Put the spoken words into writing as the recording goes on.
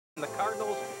The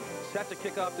Cardinals set to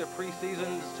kick off their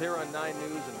preseasons here on 9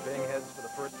 News and bang heads for the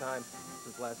first time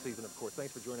since last season, of course.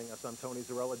 Thanks for joining us. I'm Tony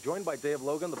Zarella, joined by Dave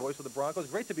Logan, the voice of the Broncos.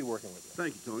 Great to be working with you.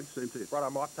 Thank you, Tony. Same to you. Brought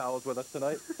our mock towels with us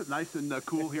tonight. Nice and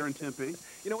cool here in Tempe.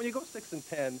 You know, when you go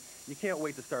 6-10, you can't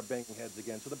wait to start banging heads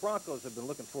again. So the Broncos have been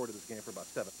looking forward to this game for about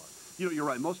 7 months. You know, you're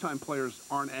right. Most time players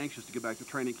aren't anxious to get back to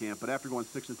training camp, but after going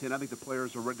 6-10, I think the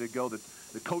players are ready to go. The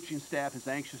coaching staff is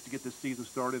anxious to get this season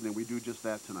started, and we do just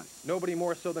that tonight. Nobody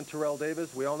more so than Terrell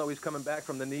Davis. We all know he's coming back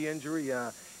from the knee injury,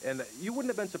 and you wouldn't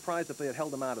have been surprised if they had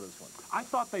held him out of this one. I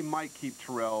thought they might keep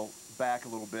Terrell back a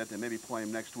little bit and maybe play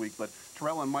him next week, but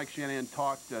Terrell and Mike Shanahan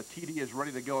talked. TD is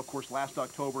ready to go, of course, last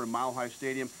October in Mile High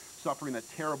Stadium, suffering that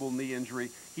terrible knee injury.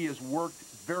 He has worked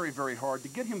very, very hard to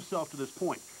get himself to this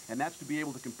point, and that's to be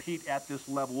able to compete at this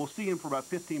level. We'll see him for about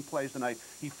 15 plays tonight.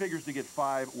 He figures to get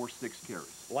 5 or 6 carries.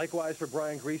 Likewise for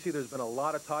Brian Griese, there's been a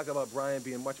lot of talk about Brian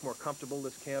being much more comfortable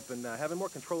this camp and having more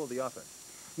control of the offense.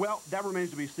 Well, that remains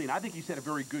to be seen. I think he's had a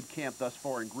very good camp thus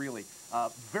far in Greeley.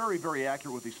 Very, very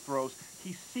accurate with his throws.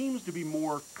 He seems to be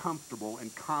more comfortable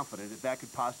and confident if that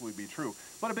could possibly be true.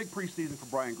 But a big preseason for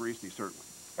Brian Griese, certainly.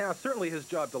 Yeah, certainly his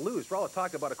job to lose. For all the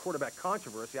talk about a quarterback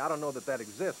controversy, I don't know that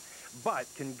exists. But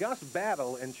can Gus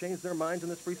battle and change their minds in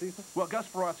this preseason? Well, Gus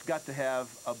Frerott's got to have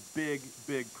a big,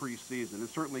 big preseason. And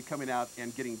certainly coming out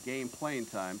and getting game playing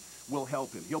time will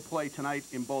help him. He'll play tonight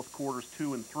in both quarters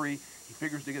 2 and 3. He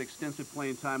figures to get extensive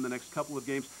playing time the next couple of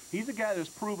games. He's a guy that's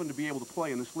proven to be able to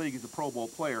play in this league. He's a Pro Bowl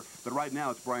player. But right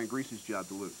now, it's Brian Griese's job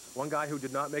to lose. One guy who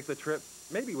did not make the trip,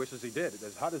 maybe wishes he did,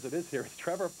 as hot as it is here, is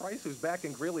Trevor Price, who's back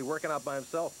in Greeley working out by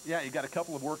himself. Yeah, he got a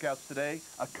couple of workouts today,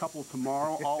 a couple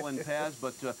tomorrow, all in pads.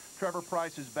 But Trevor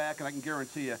Price is back, and I can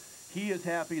guarantee you, he is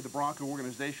happy, the Bronco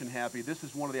organization happy. This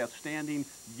is one of the outstanding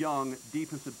young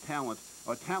defensive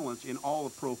talents in all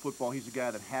of pro football. He's a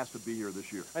guy that has to be here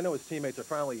this year. I know his teammates are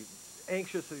finally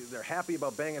anxious. They're happy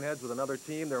about banging heads with another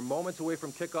team. They're moments away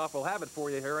from kickoff. We'll have it for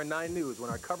you here on 9 News when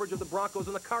our coverage of the Broncos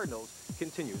and the Cardinals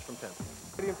continues from Tempe.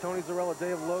 Tony Zarella,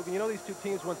 Dave Logan. You know, these two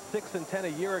teams went 6-10 a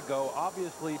year ago.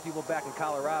 Obviously, people back in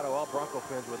Colorado, all Bronco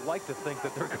fans, would like to think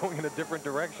that they're going in a different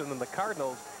direction than the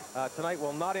Cardinals. Tonight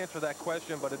we'll not answer that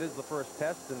question, but it is the first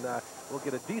test, and we'll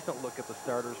get a decent look at the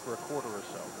starters for a quarter or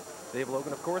so. Dave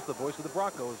Logan, of course, the voice of the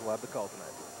Broncos, will have the call tonight.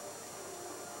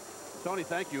 Tony,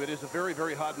 thank you. It is a very,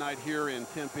 very hot night here in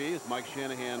Tempe as Mike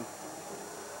Shanahan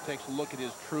takes a look at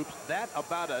his troops. That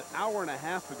about an hour and a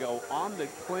half ago on the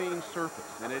playing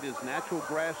surface, and it is natural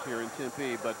grass here in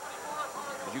Tempe, but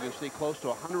as you can see, close to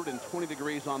 120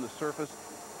 degrees on the surface.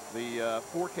 The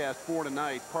forecast for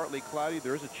tonight, partly cloudy.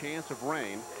 There is a chance of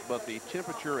rain, but the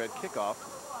temperature at kickoff,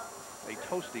 a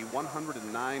toasty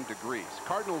 109 degrees.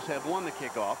 Cardinals have won the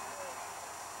kickoff,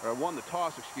 or won the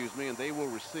toss, excuse me, and they will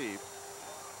receive.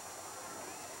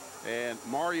 And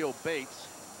Mario Bates,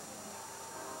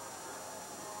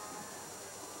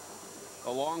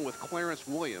 along with Clarence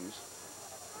Williams,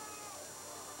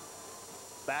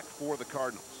 back for the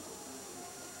Cardinals.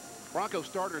 Bronco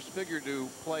starters figure to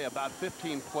play about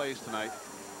 15 plays tonight,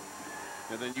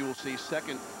 and then you will see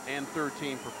second and third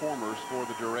team performers for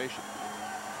the duration.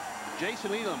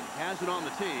 Jason Elam has it on the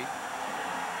tee,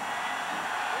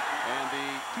 and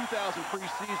the 2000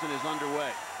 preseason is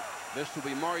underway. This will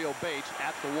be Mario Bates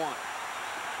at the 1.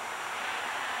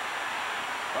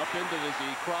 Up into it as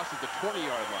he crosses the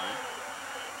 20-yard line.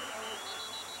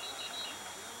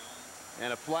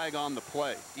 And a flag on the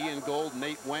play. Ian Gold,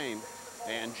 Nate Wayne,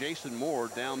 and Jason Moore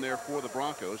down there for the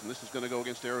Broncos, and this is going to go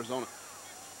against Arizona.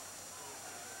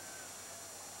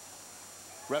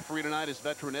 Referee tonight is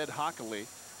veteran Ed Hockley.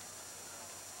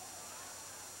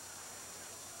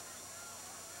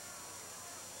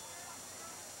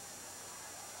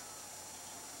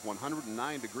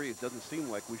 "109 degrees doesn't seem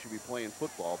like we should be playing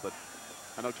football, but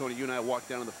I know, Tony, you and I walked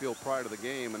down to the field prior to the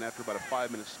game, and after about a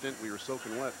 5-minute stint, we were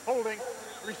soaking wet." Holding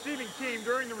receiving team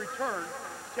during the return.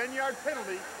 10-yard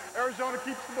penalty. Arizona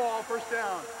keeps the ball, first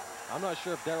down. I'm not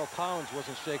sure if Darryl Towns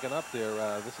wasn't shaken up there.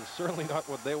 This is certainly not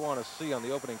what they want to see on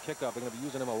the opening kickoff. They're going to be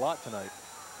using him a lot tonight.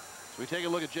 So we take a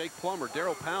look at Jake Plummer.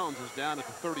 Darryl Pounds is down at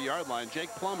the 30-yard line.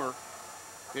 Jake Plummer,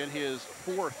 in his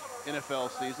 4th NFL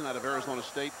season out of Arizona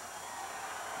State.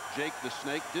 Jake the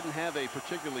Snake didn't have a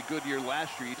particularly good year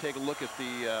last year. You take a look at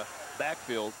the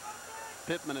backfield.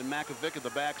 Pittman and Makovic at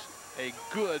the backs. A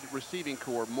good receiving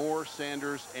core. Moore,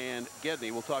 Sanders, and Gedney.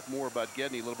 We'll talk more about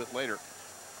Gedney a little bit later.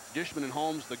 Dishman and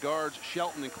Holmes, the guards.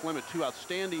 Shelton and Clement, 2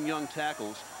 outstanding young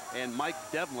tackles. And Mike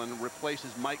Devlin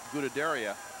replaces Mike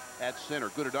Gudadaria at center.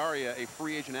 Gudadaria, a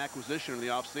free agent acquisition in the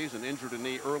offseason, injured a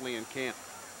knee early in camp.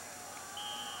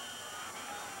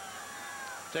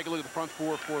 Take a look at the front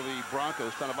four for the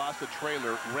Broncos. Tanavasa,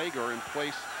 Traylor, Rager in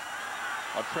place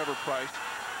of Trevor Price,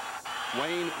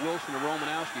 Wayne Wilson, and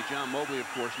Romanowski. John Mobley, of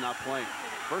course, not playing.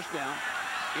 First down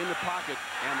in the pocket,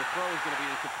 and the throw is going to be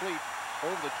incomplete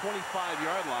over the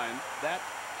 25-yard line. That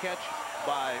catch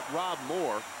by Rob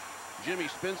Moore. Jimmy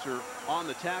Spencer on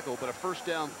the tackle, but a first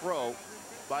down throw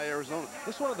by Arizona.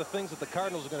 This is one of the things that the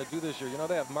Cardinals are going to do this year. You know,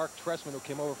 they have Mark Trestman, who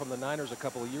came over from the Niners a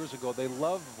couple of years ago. They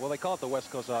love, well, they call it the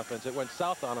West Coast offense. It went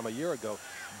south on them a year ago,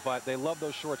 but they love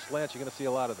those short slants. You're going to see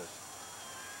a lot of this.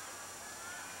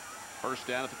 First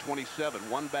down at the 27.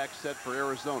 One back set for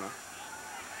Arizona.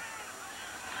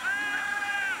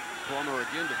 Plummer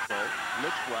again to throw.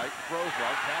 Looks right, throws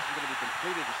right. Pass is going to be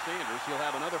completed to Sanders. He'll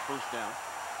have another first down.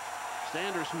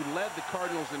 Sanders, who led the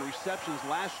Cardinals in receptions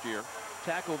last year,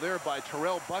 tackled there by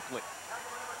Terrell Buckley.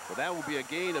 So that will be a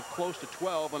gain of close to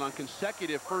 12, and on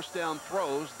consecutive first down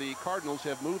throws, the Cardinals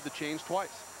have moved the chains twice.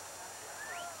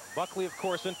 Buckley, of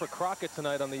course, in for Crockett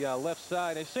tonight on the left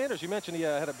side. And Sanders, you mentioned he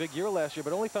had a big year last year,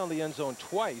 but only found the end zone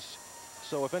twice.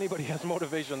 So if anybody has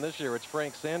motivation this year, it's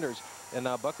Frank Sanders, and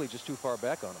Buckley just too far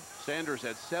back on him. Sanders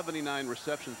had 79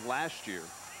 receptions last year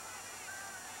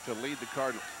to lead the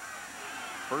Cardinals.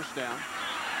 First down.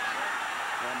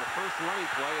 And the first running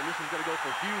play, and this is going to go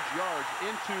for huge yards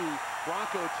into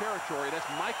Bronco territory. That's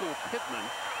Michael Pittman.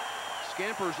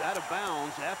 Scampers out of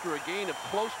bounds after a gain of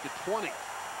close to 20.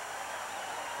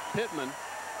 Pittman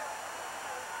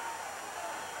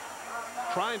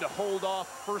trying to hold off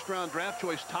first-round draft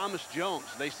choice Thomas Jones.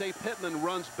 They say Pittman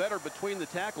runs better between the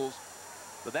tackles,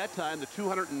 but that time the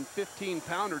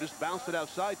 215-pounder just bounced it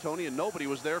outside, Tony, and nobody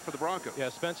was there for the Broncos. Yeah,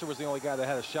 Spencer was the only guy that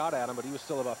had a shot at him, but he was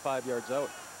still about 5 yards out.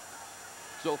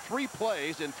 So 3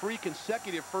 plays and 3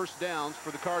 consecutive first downs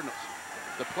for the Cardinals.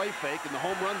 The play fake and the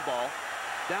home run ball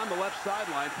down the left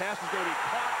sideline. Pass is going to be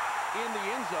caught in the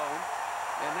end zone,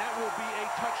 and that will be a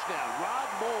touchdown. Rob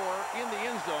Moore in the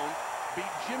end zone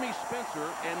beat Jimmy Spencer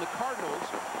and the Cardinals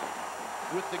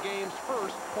with the game's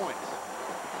first points.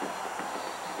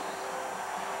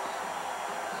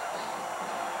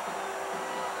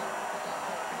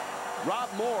 Rob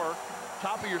Moore,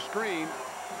 top of your screen,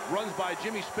 runs by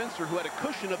Jimmy Spencer, who had a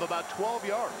cushion of about 12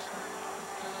 yards.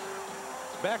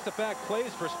 Back-to-back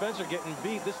plays for Spencer, getting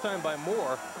beat, this time by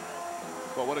Moore.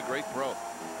 Well, what a great throw.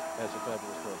 That's a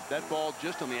fabulous throw. That ball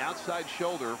just on the outside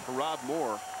shoulder for Rob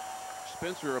Moore.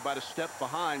 Spencer about a step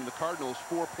behind. The Cardinals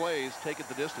 4 plays take it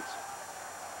the distance.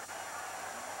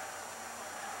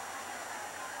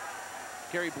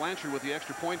 Kerry Blanchard with the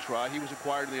extra point try. He was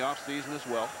acquired in the offseason as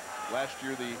well. Last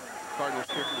year the Cardinals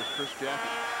kicker was Chris Jaffe.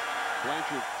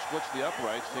 Blanchard splits the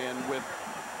uprights, and with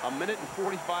a minute and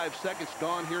 45 seconds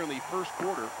gone here in the first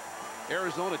quarter,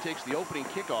 Arizona takes the opening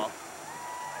kickoff,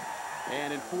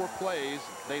 and in 4 plays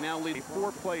they now lead. A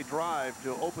 4-play drive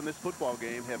to open this football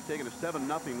game have taken a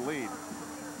 7-0 lead.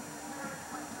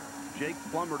 Jake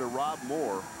Plummer to Rob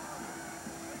Moore,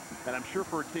 and I'm sure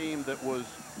for a team that was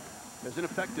as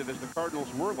ineffective as the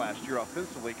Cardinals were last year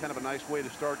offensively, kind of a nice way to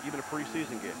start even a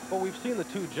preseason game. Well, we've seen the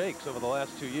 2 Jakes over the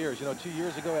last 2 years. You know, 2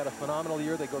 years ago, had a phenomenal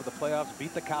year. They go to the playoffs,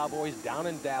 beat the Cowboys down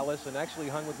in Dallas, and actually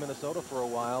hung with Minnesota for a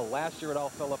while. Last year, it all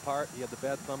fell apart. He had the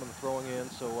bad thumb in the throwing in,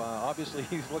 so obviously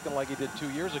he's looking like he did 2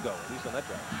 years ago, at least on that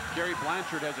drive. Kerry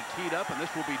Blanchard has it teed up, and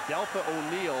this will be Deltha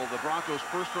O'Neal, the Broncos'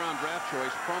 first-round draft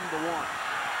choice, from the 1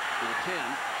 to the 10,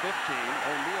 15.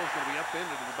 O'Neal's going to be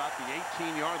upended at about the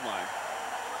 18-yard line.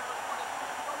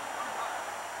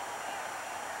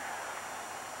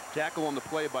 Tackle on the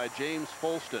play by James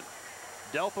Folston.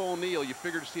 Deltha O'Neal, you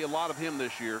figure to see a lot of him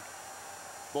this year,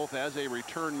 both as a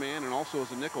return man and also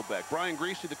as a nickelback. Brian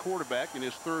Griese, the quarterback, in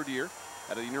his 3rd year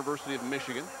at the University of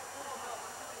Michigan.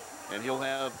 And he'll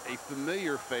have a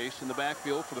familiar face in the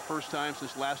backfield for the first time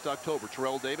since last October.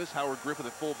 Terrell Davis, Howard Griffith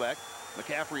at fullback,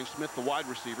 McCaffrey and Smith the wide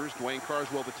receivers, Dwayne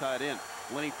Carswell the tight end.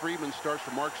 Lenny Friedman starts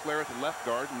for Mark Schlereth at left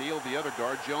guard, Neal the other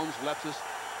guard, Jones left us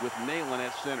with Nalen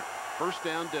at center. First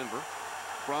down, Denver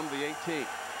from the 18.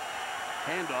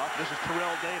 Handoff. This is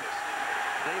Terrell Davis.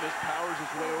 Davis powers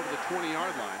his way over the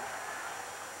 20-yard line.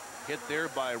 Hit there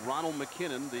by Ronald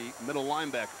McKinnon, the middle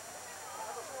linebacker.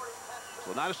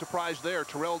 So not a surprise there.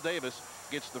 Terrell Davis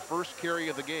gets the first carry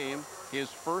of the game, his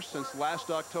first since last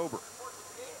October.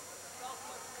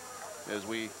 As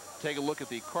we take a look at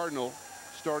the Cardinal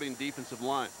starting defensive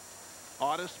line.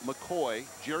 Otis, McCoy,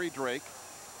 Jerry Drake,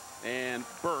 and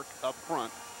Burke up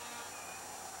front.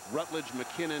 Rutledge,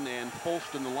 McKinnon, and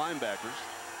Folston, the linebackers.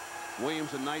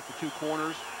 Williams and Knight, the 2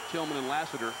 corners. Tillman and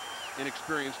Lassiter,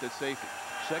 inexperienced at safety.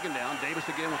 Second down, Davis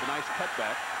again with a nice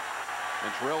cutback.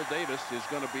 And Terrell Davis is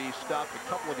going to be stopped a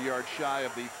couple of yards shy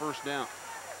of the first down.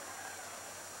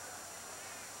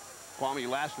 Kwame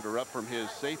Lassiter up from his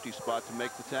safety spot to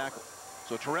make the tackle.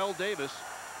 So Terrell Davis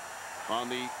On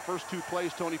the first two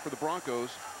plays, Tony, for the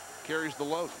Broncos, carries the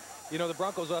load. You know, the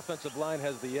Broncos offensive line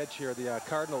has the edge here. The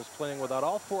Cardinals playing without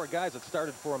all four guys that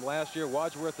started for them last year.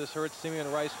 Wadsworth is hurt,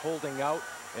 Simeon Rice holding out,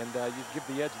 and you give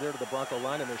the edge there to the Bronco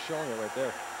line, and they're showing it right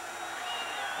there.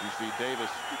 You see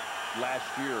Davis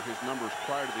last year, his numbers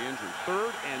prior to the injury.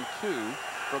 3rd and 2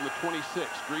 from the 26.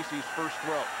 Greasy's first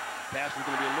throw. Pass is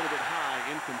going to be a little bit high,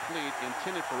 incomplete,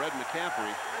 intended for Ed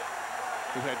McCaffrey,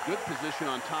 who had good position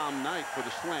on Tom Knight for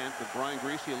the slant, but Brian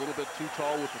Greasy a little bit too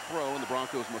tall with the throw, and the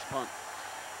Broncos must punt.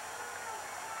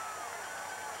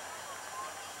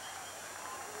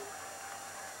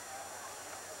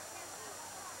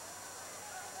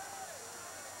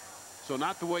 So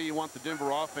not the way you want the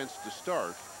Denver offense to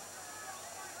start,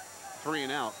 3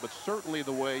 and out, but certainly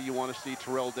the way you want to see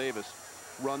Terrell Davis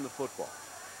run the football.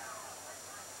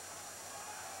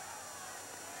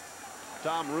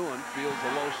 Tom Ruin fields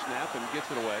a low snap and gets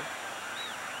it away.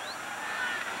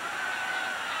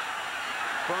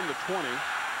 From the 20.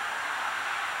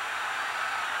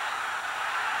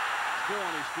 Still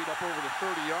on his feet up over the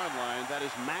 30-yard line. That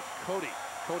is Mac Cody.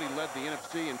 Cody led the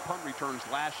NFC in punt returns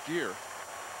last year.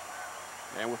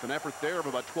 And with an effort there of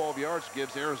about 12 yards,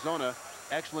 gives Arizona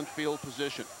excellent field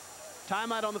position.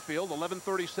 Timeout on the field.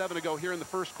 11:37 to go here in the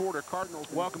first quarter.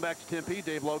 Cardinals. Welcome back to Tempe.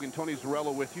 Dave Logan, Tony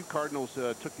Zarella with you. Cardinals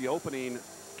took the opening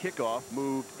kickoff,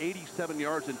 moved 87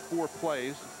 yards in 4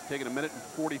 plays, taking 1 minute and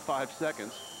 45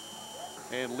 seconds,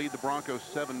 and lead the Broncos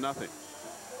 7-0.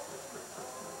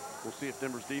 We'll see if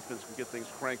Denver's defense can get things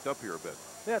cranked up here a bit.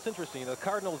 Yeah, it's interesting. The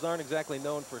Cardinals aren't exactly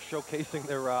known for showcasing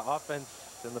their offense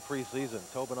in the preseason.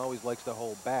 Tobin always likes to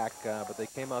hold back, but they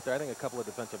came out there. I think a couple of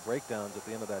defensive breakdowns at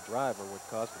the end of that drive are what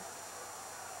cost them.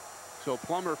 So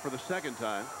Plummer for the second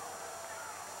time.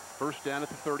 First down at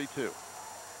the 32.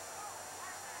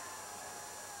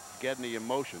 Gedney in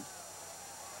motion.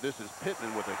 This is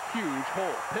Pittman with a huge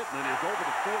hole. Pittman is over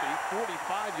the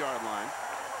 45-yard line.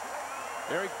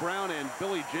 Eric Brown and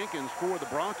Billy Jenkins for the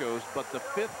Broncos, but the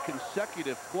 5th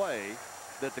consecutive play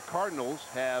that the Cardinals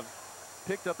have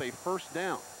picked up a first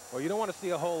down. Well, you don't want to see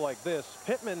a hole like this.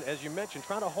 Pittman, as you mentioned,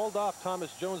 trying to hold off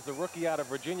Thomas Jones, the rookie out of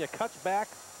Virginia, cuts back,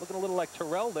 looking a little like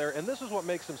Terrell there, and this is what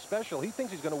makes him special. He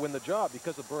thinks he's going to win the job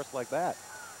because of bursts like that.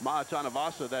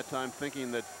 Mahatanavasa that time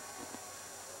thinking that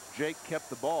Jake kept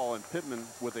the ball, and Pittman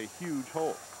with a huge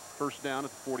hole. First down at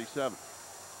the 47.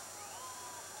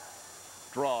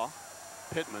 Draw,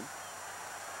 Pittman.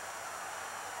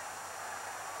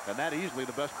 And that easily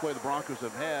the best play the Broncos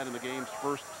have had in the game's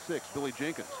first 6. Billy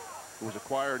Jenkins, who was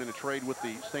acquired in a trade with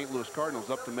the St. Louis Cardinals,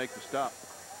 up to make the stop.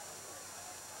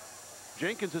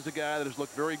 Jenkins is a guy that has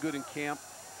looked very good in camp.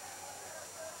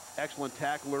 Excellent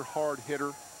tackler, hard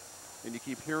hitter. And you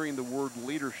keep hearing the word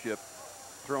leadership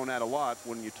thrown out a lot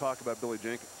when you talk about Billy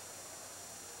Jenkins.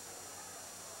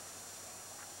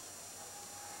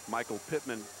 Michael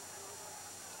Pittman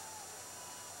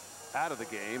out of the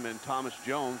game, and Thomas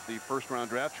Jones, the first-round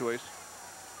draft choice,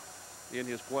 in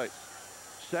his place.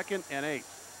 2nd and 8.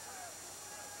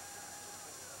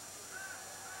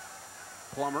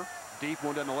 Plummer, deep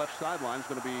one down the left sideline, is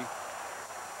going to be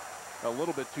a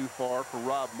little bit too far for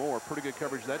Rob Moore. Pretty good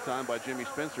coverage that time by Jimmy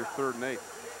Spencer. 3rd and 8.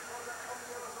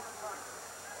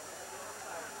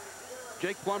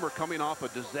 Jake Plummer coming off a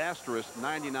disastrous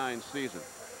 99 season.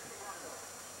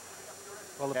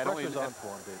 Well, the pressure's on for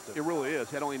him, Dave. It really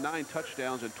is. Had only 9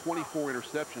 touchdowns and 24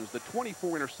 interceptions. The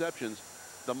 24 interceptions,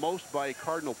 the most by a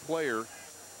Cardinal player,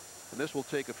 and this will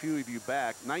take a few of you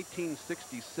back,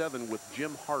 1967 with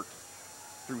Jim Hart,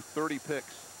 threw 30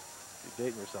 picks. You're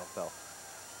dating yourself, pal.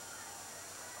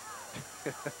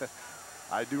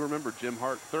 I do remember Jim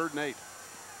Hart. 3rd and 8.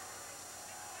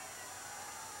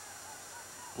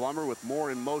 Plummer with Moore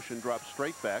in motion, drops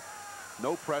straight back.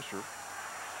 No pressure.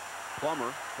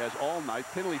 Plummer has all night.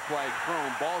 Penalty flag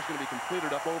thrown. Ball's going to be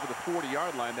completed up over the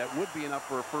 40-yard line. That would be enough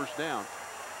for a first down.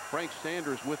 Frank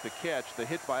Sanders with the catch. The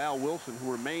hit by Al Wilson, who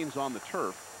remains on the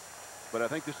turf. But I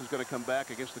think this is going to come back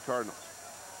against the Cardinals.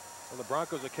 Well, the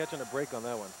Broncos are catching a break on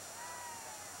that one.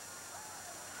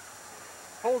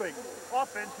 Holding.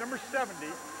 Offense, number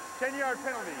 70. 10-yard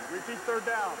penalty. Repeat 3rd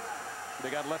down. They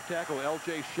got left tackle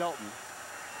L.J. Shelton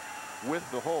with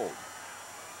the hold.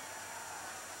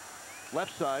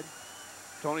 Left side.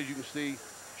 Tony, you can see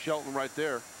Shelton right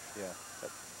there. Yeah,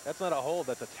 that's not a hold,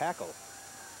 that's a tackle.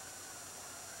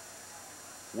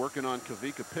 Working on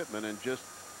Kavika Pittman and just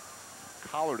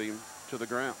collared him to the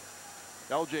ground.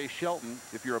 L.J. Shelton,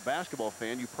 if you're a basketball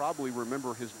fan, you probably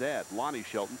remember his dad. Lonnie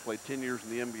Shelton played 10 years in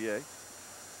the NBA.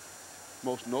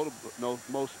 Most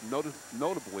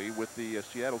notably with the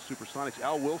Seattle Supersonics.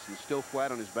 Al Wilson still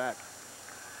flat on his back.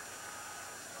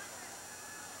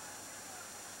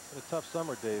 Been a tough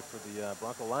summer, Dave, for the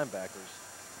Bronco linebackers.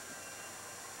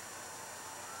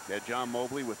 They had John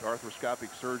Mobley with arthroscopic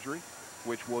surgery,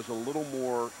 which was a little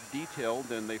more detailed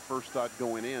than they first thought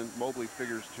going in. Mobley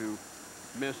figures to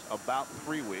miss about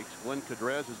 3 weeks. Glenn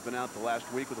Cadrez has been out the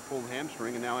last week with a pulled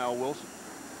hamstring, and now Al Wilson.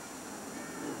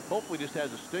 Hopefully just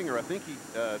has a stinger. I think he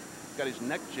got his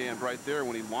neck jammed right there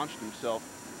when he launched himself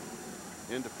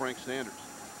into Frank Sanders.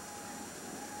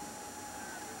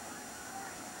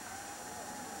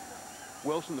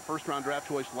 Wilson, the first-round draft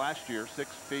choice last year, 6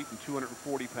 feet and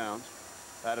 240 pounds,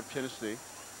 out of Tennessee.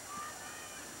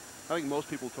 I think most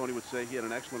people, Tony, would say he had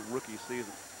an excellent rookie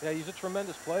season. Yeah, he's a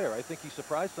tremendous player. I think he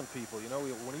surprised some people. You know,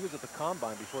 when he was at the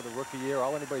Combine before the rookie year,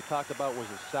 all anybody talked about was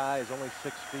his size, only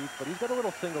 6 feet, but he's got a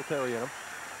little Singletary in him.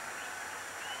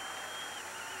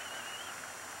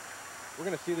 We're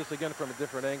going to see this again from a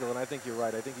different angle, and I think you're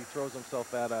right. I think he throws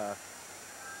himself at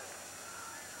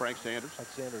Frank Sanders. At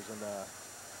Sanders and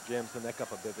jams the neck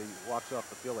up a bit. He walks off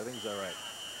the field. I think he's all right.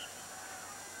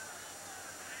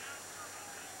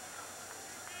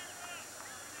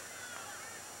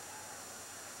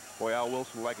 Boy, Al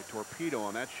Wilson like a torpedo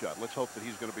on that shot. Let's hope that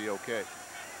he's going to be okay.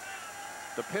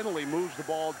 The penalty moves the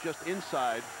ball just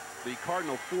inside the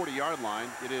Cardinal 40-yard line.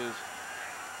 It is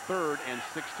 3rd and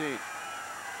 16.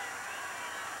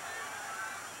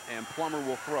 And Plummer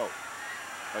will throw.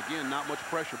 Again, not much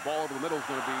pressure. Ball over the middle is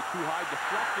going to be too high,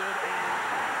 deflected.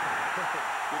 And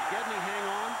did Gedney hang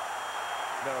on?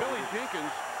 No. Billy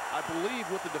Jenkins, I believe,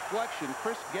 with the deflection.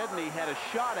 Chris Gedney had a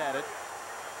shot at it.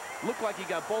 Looked like he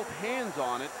got both hands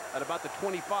on it at about the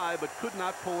 25, but could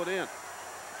not pull it in.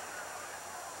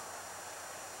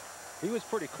 He was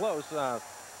pretty close. I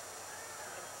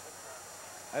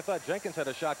thought Jenkins had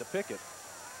a shot to pick it.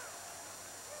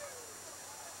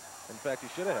 In fact, he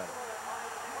should have had it.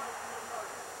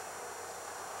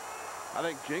 I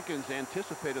think Jenkins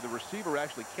anticipated the receiver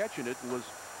actually catching it and was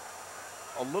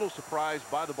a little surprised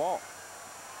by the ball.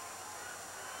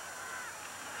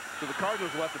 So the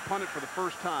Cardinals will have to punt it for the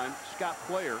first time. Scott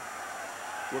Player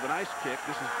with a nice kick.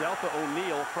 This is Delta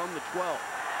O'Neal from the 12.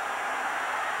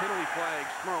 Penalty flag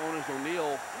thrown as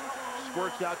O'Neal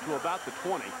squirts out to about the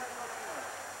 20.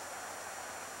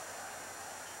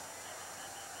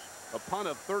 A punt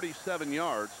of 37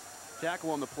 yards.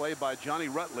 Tackle on the play by Johnny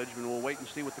Rutledge, and we'll wait and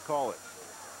see what the call is.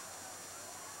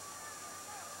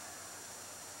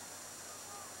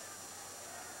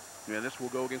 Yeah, this will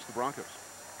go against the Broncos.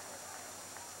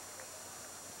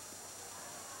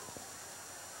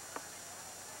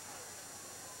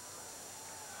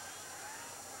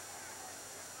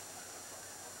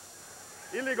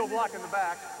 Illegal block in the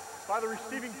back by the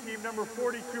receiving team, number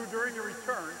 42, during the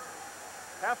return.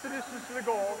 Half the distance to the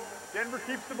goal. Denver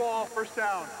keeps the ball, first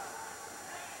down.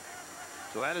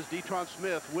 So that is Detron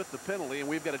Smith with the penalty, and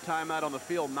we've got a timeout on the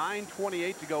field.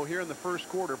 9:28 to go here in the first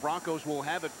quarter. Broncos will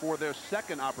have it for their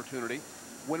second opportunity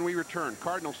when we return.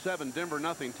 Cardinals 7, Denver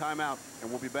nothing. Timeout, and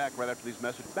we'll be back right after these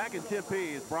messages. Back in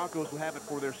Tempe, the Broncos will have it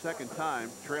for their second time,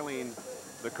 trailing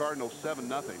the Cardinals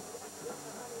 7-0.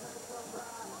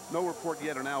 No report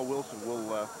yet on Al Wilson.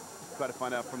 We'll try to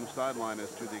find out from the sideline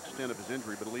as to the extent of his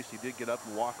injury, but at least he did get up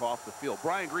and walk off the field.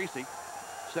 Brian Griese,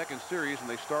 second series, and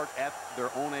they start at their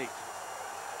own 8.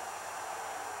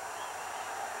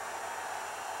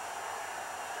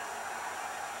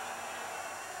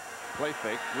 Play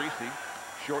fake. Griese,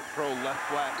 short throw left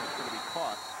flat. It's going to be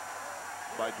caught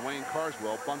by Dwayne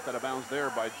Carswell. Bumped out of bounds there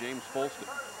by James Folston.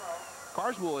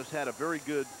 Carswell has had a very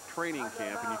good training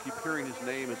camp, and you keep hearing his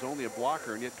name as only a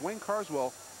blocker, and yet Dwayne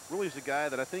Carswell really is a guy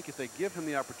that I think if they give him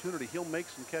the opportunity, he'll make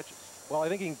some catches. Well, I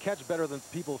think he can catch better than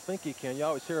people think he can. You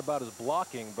always hear about his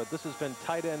blocking, but this has been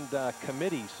tight end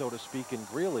committee, so to speak, in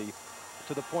Greeley,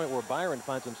 to the point where Byron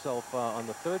finds himself on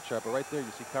the 3rd chart. But right there,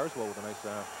 you see Carswell with a nice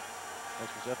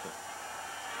reception.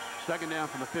 Second down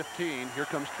from the 15. Here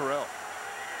comes Terrell.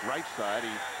 Right side.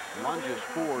 He lunges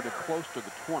forward to close to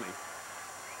the 20.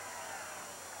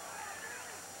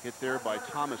 Hit there by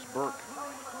Thomas Burke.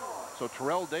 So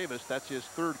Terrell Davis, that's his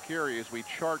 3rd carry as we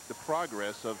chart the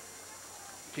progress of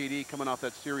TD coming off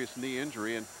that serious knee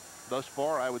injury. And thus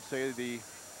far, I would say the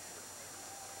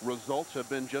results have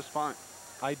been just fine.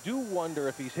 I do wonder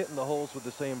if he's hitting the holes with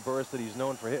the same burst that he's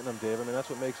known for hitting them, Dave. I mean, that's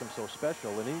what makes him so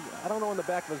special. And I don't know in the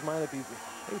back of his mind if he's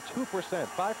maybe 2%,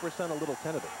 5% a little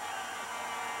tentative.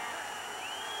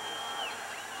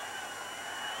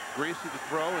 Griese to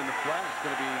throw, and the flag is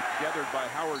going to be gathered by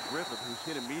Howard Griffith, who's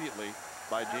hit immediately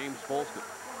by James Folston.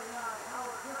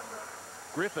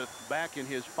 Griffith back in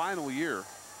his final year,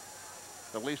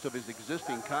 at least of his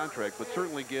existing contract, but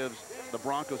certainly gives the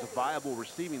Broncos a viable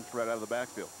receiving threat out of the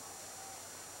backfield.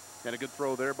 And a good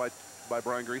throw there by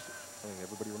Brian Griese. I think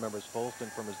everybody remembers Folston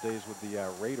from his days with the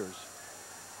Raiders.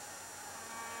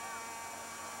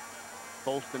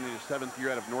 Folston in his 7th year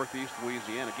out of Northeast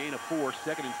Louisiana. Gain of 4,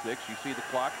 2nd and 6. You see the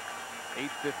clock.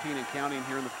 8:15 and counting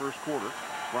here in the first quarter.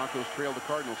 Broncos trail the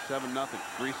Cardinals 7-0.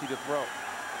 Greasy to throw.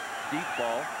 Deep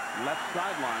ball. Left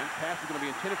sideline. Pass is going to be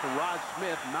intended for Rod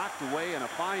Smith. Knocked away, and a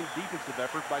fine defensive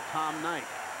effort by Tom Knight.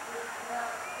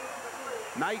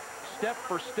 Knight step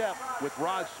for step with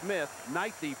Rod Smith.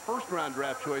 Knight, the first-round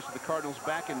draft choice of the Cardinals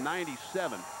back in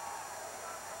 '97.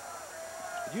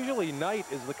 Usually Knight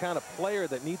is the kind of player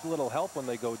that needs a little help when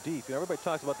they go deep. You know, everybody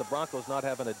talks about the Broncos not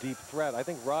having a deep threat. I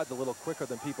think Rod's a little quicker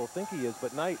than people think he is,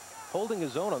 but Knight holding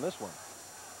his own on this one.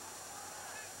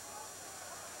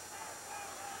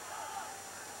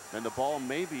 And the ball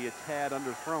may be a tad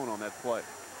underthrown on that play.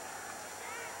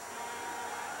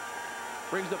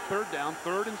 Brings up 3rd down,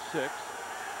 3rd and 6.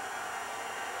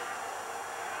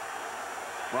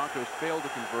 Broncos failed to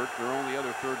convert their only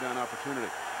other 3rd down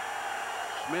opportunity.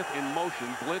 Smith in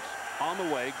motion, blitz on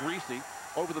the way. Greasy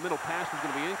over the middle, pass is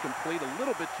going to be incomplete, a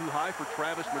little bit too high for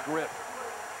Travis McGriff.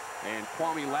 And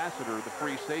Kwame Lassiter, the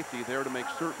free safety, there to make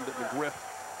certain that McGriff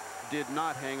did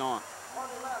not hang on.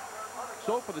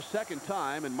 So for the 2nd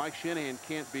time, and Mike Shanahan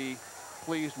can't be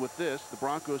pleased with this, the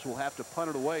Broncos will have to punt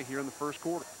it away here in the first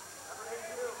quarter.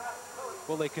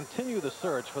 Well, they continue the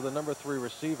search for the number 3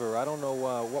 receiver. I don't know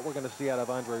what we're going to see out of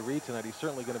Andre Reed tonight. He's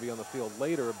certainly going to be on the field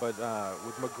later, but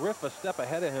with McGriff a step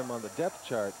ahead of him on the depth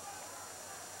chart,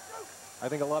 I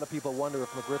think a lot of people wonder if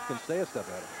McGriff can stay a step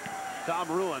ahead of him. Tom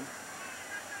Ruin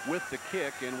with the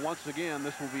kick, and once again,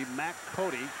 this will be Matt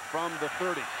Cody from the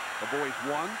 30. The boys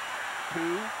 1,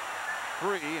 2,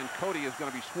 3, and Cody is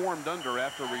going to be swarmed under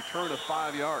after a return of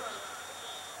 5 yards.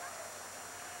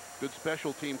 Good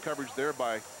special team coverage there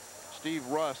by Steve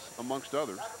Russ, amongst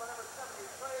others.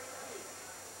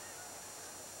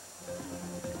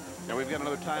 Now we've got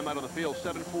another timeout on the field.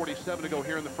 7:47 to go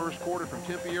here in the first quarter from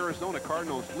Tempe, Arizona.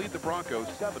 Cardinals lead the Broncos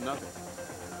 7-0.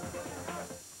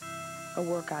 A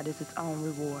workout is its own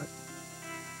reward.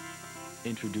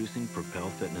 Introducing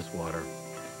Propel Fitness Water.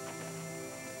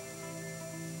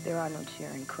 There are no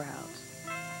cheering crowds.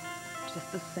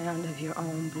 Just the sound of your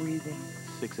own breathing.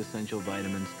 6 essential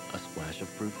vitamins, a splash of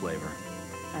fruit flavor.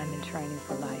 I'm in training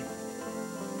for life.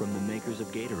 From the makers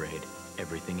of Gatorade,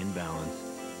 everything in balance.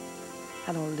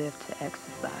 I don't live to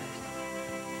exercise.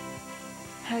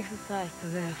 Exercise to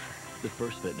live. The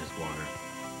first fitness water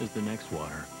is the next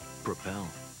water. Propel.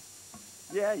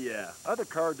 Yeah. Other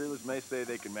car dealers may say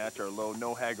they can match our low,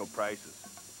 no-haggle prices.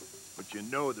 But you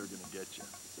know they're going to get you.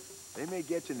 They may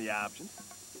get you in the options.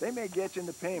 They may get you in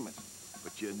the payments.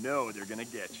 But you know they're going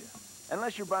to get you.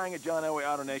 Unless you're buying at John Elway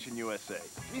Auto Nation USA.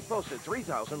 We've posted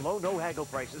 3,000 low, no-haggle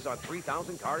prices on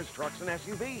 3,000 cars, trucks, and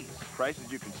SUVs.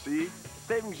 Prices you can see,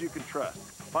 savings you can trust,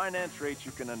 finance rates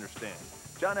you can understand.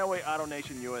 John Elway Auto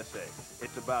Nation USA.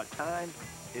 It's about time,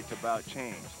 it's about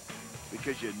change.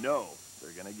 Because you know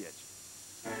they're going to get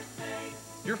you.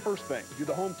 Your first bank, you're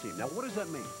the home team. Now, what does that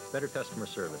mean? Better customer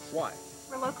service. Why?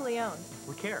 We're locally owned.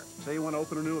 We care. Say you want to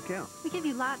open a new account. We give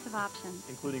you lots of options.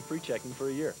 Including free checking for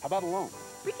a year. How about a loan?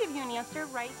 We give you an answer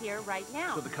right here, right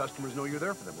now. So the customers know you're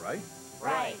there for them, right?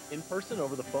 Right. In person,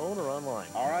 over the phone, or online.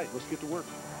 All right, let's get to work.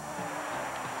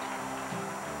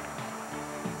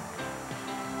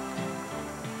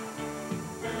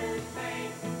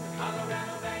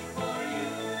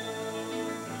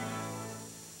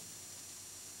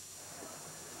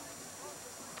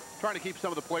 Trying to keep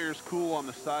some of the players cool on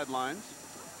the sidelines.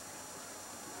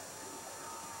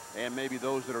 And maybe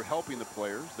those that are helping the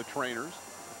players, the trainers.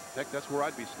 Heck, that's where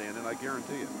I'd be standing, I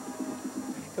guarantee you.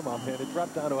 Come on, man. It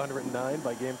dropped down to 109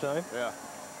 by game time. Yeah.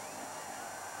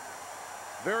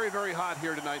 Very, very hot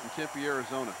here tonight in Tempe,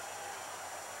 Arizona.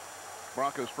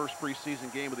 Broncos' first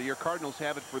preseason game of the year. Cardinals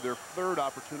have it for their 3rd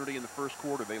opportunity in the first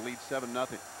quarter. They lead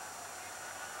 7-0.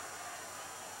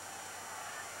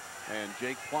 And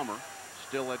Jake Plummer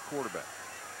still at quarterback.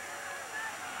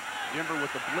 Denver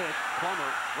with the blitz.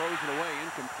 Plummer throws it away,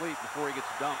 incomplete before he gets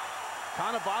dumped.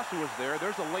 Tanavasa was there.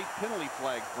 There's a late penalty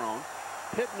flag thrown.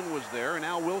 Pittman was there, and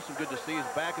Al Wilson, good to see, is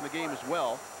back in the game as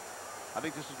well. I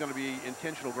think this is going to be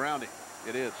intentional grounding.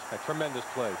 It is. A tremendous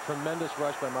play. Tremendous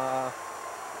rush by Ma'a.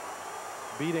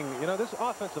 Beating, you know, this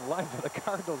offensive line for the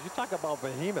Cardinals, you talk about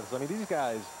behemoths. I mean, these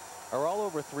guys are all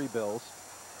over 3 bills.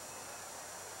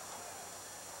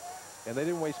 And they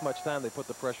didn't waste much time. They put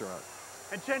the pressure on.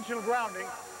 Intentional grounding,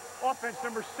 offense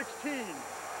number 16.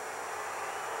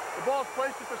 The ball is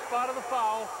placed at the spot of the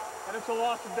foul, and it's a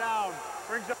loss of down.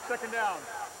 Brings up 2nd down.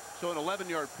 So an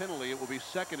 11-yard penalty, it will be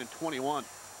 2nd and 21.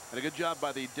 And a good job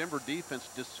by the Denver defense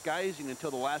disguising until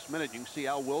the last minute. You can see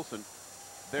Al Wilson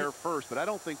there first, but I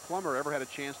don't think Plummer ever had a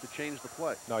chance to change the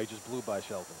play. No, he just blew by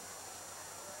Shelton.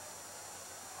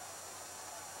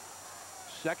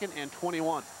 2nd and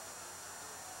 21.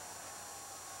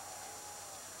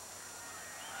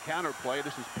 Counter play.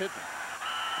 This is Pittman.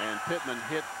 And Pittman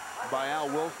hit by Al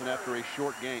Wilson after a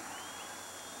short gain.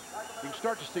 You can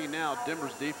start to see now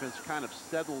Denver's defense kind of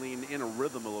settling in a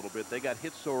rhythm a little bit. They got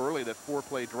hit so early, that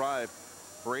 4-play drive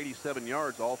for 87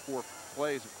 yards. All 4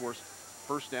 plays, of course,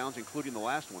 first downs, including the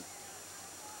last one.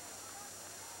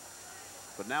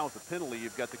 But now with the penalty,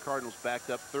 you've got the Cardinals backed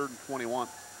up 3rd and 21.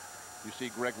 You see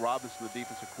Greg Robinson, the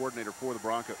defensive coordinator for the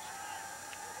Broncos.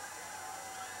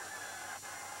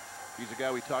 He's a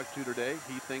guy we talked to today.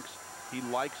 He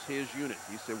likes his unit.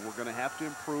 He said, we're going to have to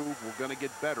improve. We're going to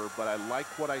get better, but I like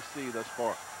what I see thus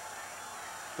far.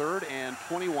 3rd and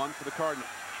 21 for the Cardinals.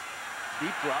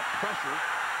 Deep drop, pressure,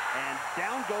 and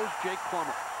down goes Jake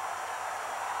Plummer.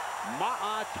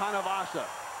 Ma'a Tanavasa.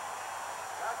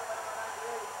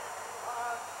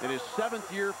 In his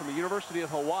 7th year from the University of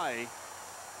Hawaii,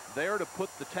 there to put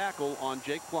the tackle on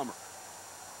Jake Plummer.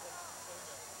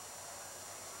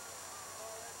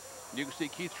 You can see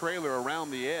Keith Traylor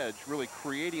around the edge, really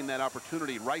creating that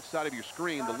opportunity. Right side of your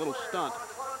screen, the little stunt.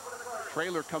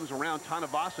 Traylor comes around.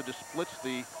 Tanavasa just splits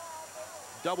the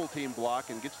double team block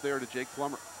and gets there to Jake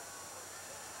Plummer.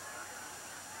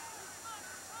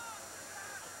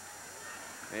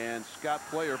 And Scott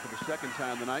Player, for the 2nd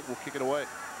time tonight, will kick it away.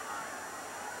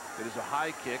 It is a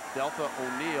high kick. Delta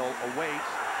O'Neal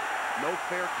awaits. No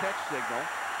fair catch signal.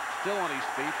 Still on his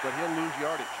feet, but he'll lose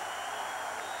yardage.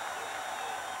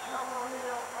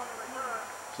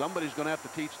 Somebody's going to have to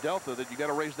teach Delta that you got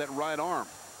to raise that right arm.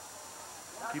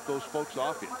 Keep those folks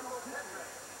off you.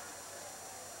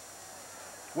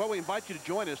 Well, we invite you to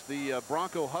join us. The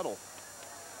Bronco Huddle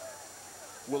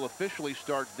will officially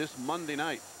start this Monday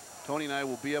night. Tony and I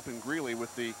will be up in Greeley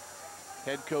with the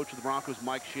head coach of the Broncos,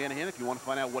 Mike Shanahan. If you want to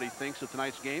find out what he thinks of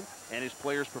tonight's game and his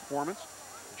players' performance,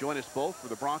 join us both for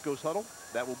the Broncos Huddle.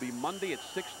 That will be Monday at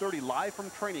 6:30 live from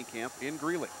training camp in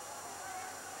Greeley.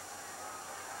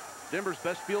 Denver's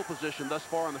best field position thus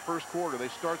far in the first quarter. They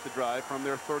start the drive from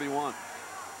their 31.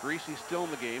 Greasy's still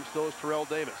in the game. So is Terrell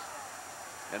Davis.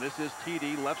 And this is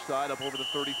TD left side up over the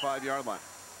 35-yard line.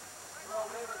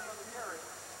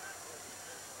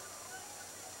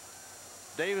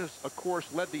 Davis, of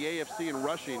course, led the AFC in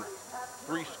rushing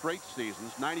 3 straight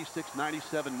seasons, 96,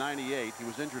 97, 98. He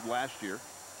was injured last year.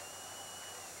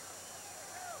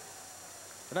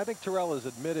 And I think Terrell has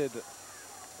admitted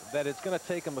that it's going to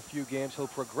take him a few games. He'll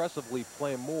progressively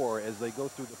play more as they go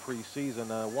through the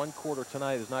preseason. One quarter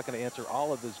tonight is not going to answer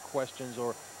all of his questions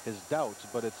or his doubts,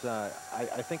 but it's I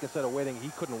think instead of waiting, he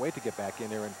couldn't wait to get back in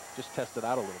there and just test it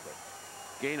out a little bit.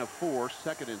 Gain of 4,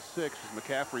 2nd and 6 as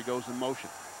McCaffrey goes in motion.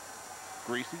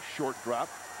 Greasy, short drop.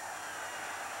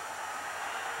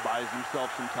 Buys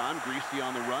himself some time. Greasy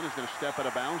on the run is going to step out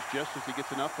of bounds just as he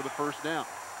gets enough for the first down.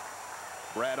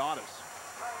 Brad Otis,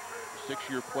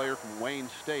 6-year player from Wayne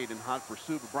State in hot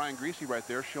pursuit. But Brian Greasy right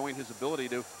there showing his ability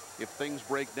to, if things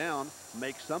break down,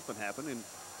 make something happen and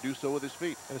do so with his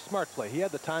feet. And a smart play. He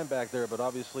had the time back there, but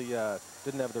obviously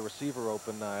didn't have the receiver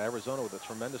open. Arizona with a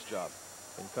tremendous job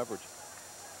in coverage.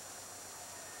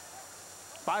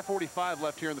 5:45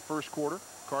 left here in the first quarter.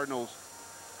 Cardinals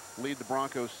lead the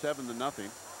Broncos 7-0.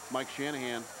 Mike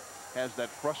Shanahan has that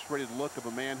frustrated look of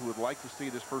a man who would like to see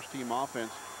this first team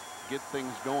offense get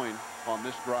things going on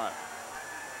this drive.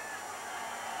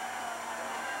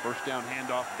 First down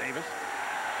handoff, Davis.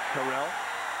 Terrell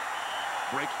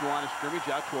breaks the line of scrimmage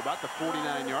out to about the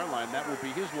 49-yard line. That will be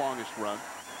his longest run.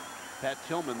 Pat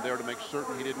Tillman there to make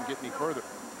certain he didn't get any further.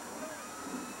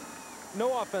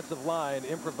 No offensive line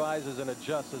improvises and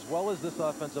adjusts as well as this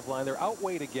offensive line. They're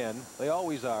outweighed again. They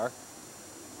always are.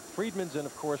 Friedman's in,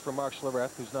 of course, for Mark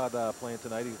Schlereth, who's not playing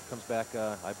tonight. He comes back,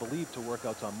 I believe, to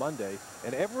workouts on Monday.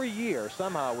 And every year,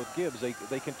 somehow, with Gibbs,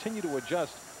 they continue to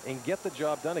adjust and get the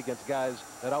job done against guys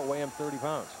that outweigh him 30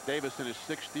 pounds. Davis in his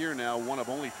 6th year now, one of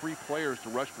only 3 players to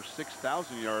rush for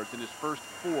 6,000 yards in his first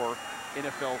 4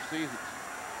 NFL seasons.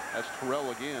 As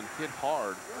Terrell again hit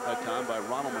hard that time by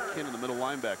Ronald McKinnon, the middle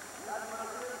linebacker.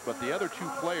 But the other 2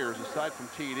 players, aside from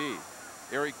TD,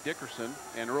 Eric Dickerson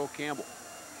and Earl Campbell,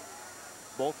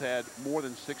 both had more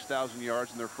than 6,000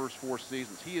 yards in their first 4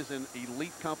 seasons. He is in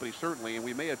elite company, certainly, and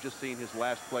we may have just seen his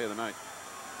last play of the night.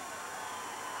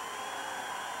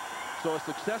 So a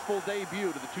successful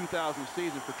debut to the 2000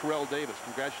 season for Terrell Davis.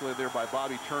 Congratulated there by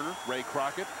Bobby Turner, Ray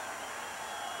Crockett.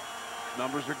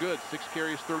 Numbers are good. 6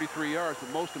 carries, 33 yards, but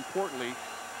most importantly,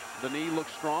 the knee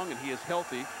looks strong and he is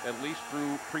healthy at least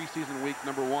through preseason week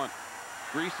number 1.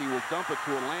 Greasy will dump it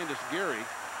to Orlandis Gary,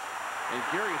 And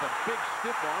Gary with a big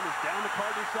stiff arm is down the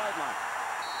Cardinals sideline.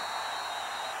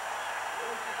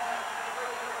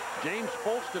 James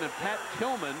Folston and Pat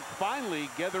Tillman finally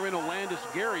gather in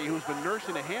Olandis Gary, who's been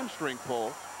nursing a hamstring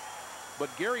pull. But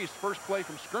Gary's first play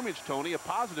from scrimmage, Tony, a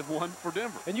positive one for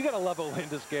Denver. And you got to love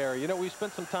Olandis Gary. You know, we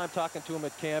spent some time talking to him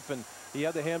at camp, and he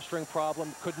had the hamstring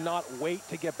problem. Could not wait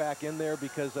to get back in there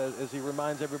because, as he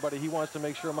reminds everybody, he wants to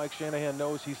make sure Mike Shanahan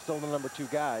knows he's still the #2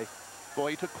 guy. Well,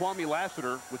 he took Kwame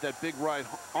Lassiter with that big right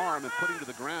arm and put him to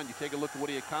the ground. You take a look at what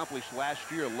he accomplished last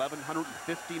year,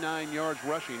 1,159 yards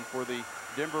rushing for the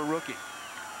Denver rookie.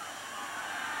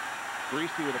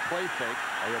 Greasy with a play fake.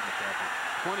 I love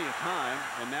McCaffrey. Plenty of time,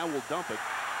 and now we'll dump it.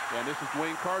 And this is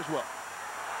Dwayne Carswell.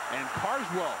 And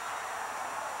Carswell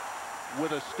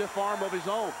with a stiff arm of his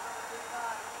own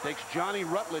takes Johnny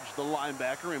Rutledge, the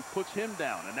linebacker, and puts him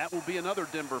down. And that will be another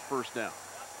Denver first down.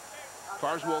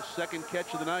 Carswell's second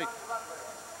catch of the night.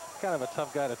 Kind of a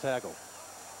tough guy to tackle.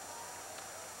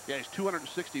 Yeah, he's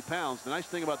 260 pounds. The nice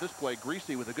thing about this play,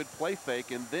 Greasy with a good play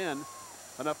fake, and then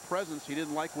enough presence. He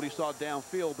didn't like what he saw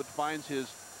downfield, but finds his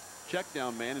check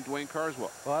down man in Dwayne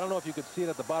Carswell. Well, I don't know if you could see it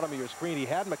at the bottom of your screen. He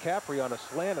had McCaffrey on a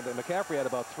slant, and McCaffrey had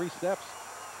about 3 steps.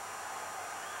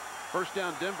 First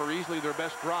down Denver, easily their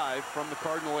best drive from the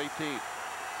Cardinal 18.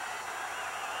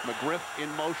 McGriff in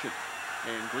motion,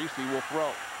 and Greasy will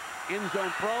throw. End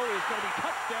zone throw is going to be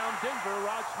touchdown Denver.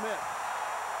 Rod Smith.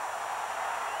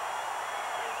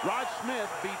 Rod Smith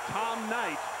beat Tom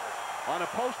Knight on a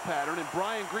post pattern, and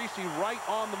Brian Greasy right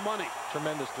on the money.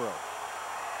 Tremendous throw.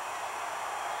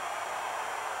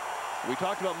 We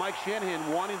talked about Mike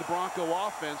Shanahan wanting the Bronco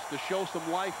offense to show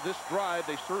some life this drive.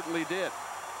 They certainly did.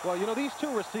 Well, you know, these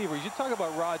two receivers, you talk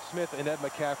about Rod Smith and Ed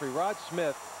McCaffrey. Rod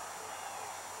Smith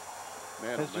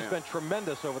has just been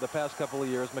tremendous over the past couple of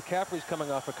years. McCaffrey's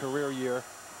coming off a career year.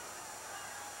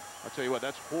 I'll tell you what,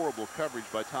 that's horrible coverage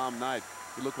by Tom Knight.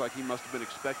 He looked like he must have been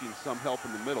expecting some help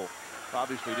in the middle.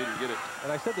 Obviously didn't get it.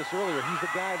 And I said this earlier, he's the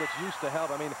guy that's used to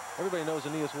help. I mean, everybody knows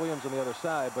Aeneas Williams on the other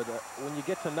side, but when you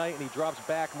get to Knight and he drops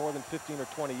back more than 15 or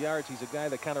 20 yards, he's a guy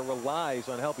that kind of relies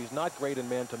on help. He's not great in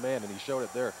man-to-man, and he showed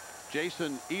it there.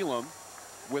 Jason Elam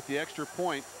with the extra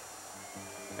point.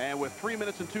 And with 3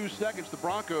 minutes and 2 seconds, the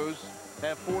Broncos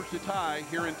have forged a tie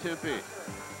here in Tempe.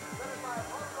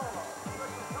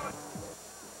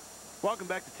 Welcome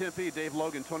back to Tempe. Dave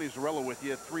Logan, Tony Zarrella with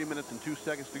you. 3 minutes and 2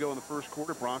 seconds to go in the first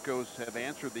quarter. Broncos have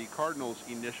answered the Cardinals'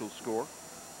 initial score.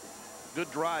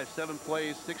 Good drive, 7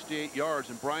 plays, 68 yards,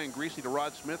 and Brian Greasy to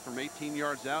Rod Smith from 18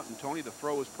 yards out. And Tony, the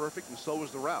throw was perfect, and so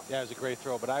was the route. Yeah, it was a great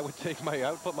throw, but I would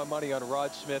put my money on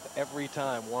Rod Smith every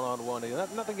time, one-on-one.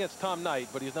 Nothing against Tom Knight,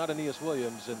 but he's not Aeneas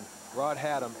Williams, and Rod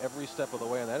had him every step of the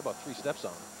way, and they had about 3 steps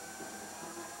on him.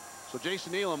 So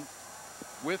Jason Elam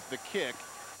with the kick.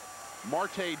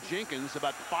 Marte Jenkins,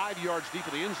 about 5 yards deep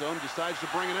of the end zone, decides to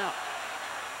bring it out.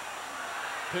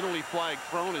 Penalty flag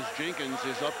thrown as Jenkins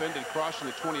is upended crossing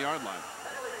the 20-yard line.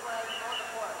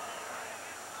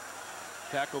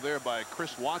 Tackle there by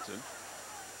Chris Watson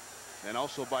and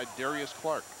also by Darius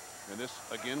Clark. And this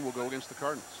again will go against the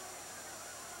Cardinals.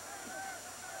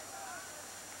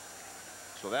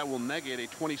 So that will negate a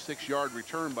 26-yard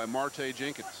return by Marte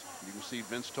Jenkins. You can see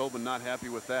Vince Tobin not happy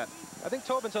with that. I think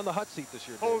Tobin's on the hot seat this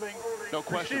year. Holding. No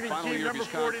question. Receiving Final team year of number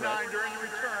his 49 contract. during the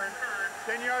return.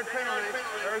 10-yard penalty.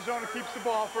 Arizona keeps the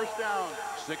ball, first down.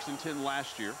 6 and 10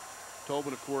 last year.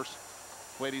 Tobin, of course,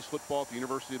 played his football at the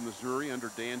University of Missouri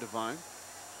under Dan Devine.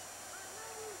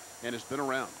 And has been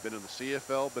around. Been in the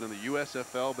CFL, been in the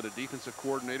USFL, been a defensive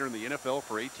coordinator in the NFL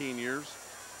for 18 years.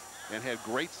 And had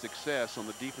great success on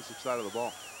the defensive side of the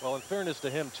ball. Well, in fairness to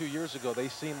him, 2 years ago, they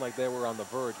seemed like they were on the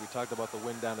verge. We talked about the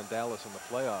win down in Dallas in the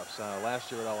playoffs.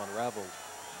 Last year, it all unraveled.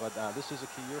 But this is a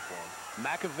key year for him.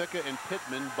 Makovica and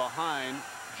Pittman behind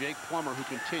Jake Plummer, who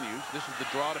continues. This is the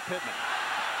draw to Pittman.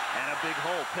 And a big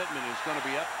hole. Pittman is going to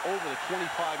be up over the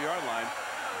 25-yard line.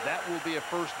 That will be a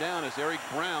first down as Eric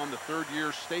Brown, the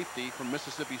third-year safety from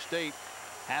Mississippi State,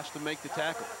 has to make the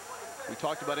tackle. We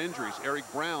talked about injuries. Eric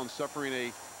Brown suffering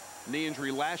a knee injury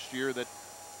last year that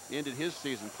ended his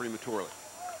season prematurely.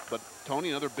 But Tony,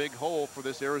 another big hole for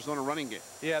this Arizona running game.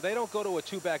 Yeah, they don't go to a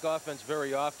 2-back offense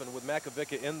very often with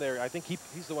Makovica in there. I think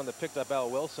he's the one that picked up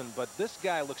Al Wilson, but this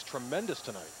guy looks tremendous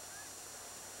tonight.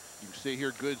 You can see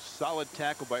here, good solid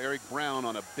tackle by Eric Brown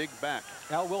on a big back.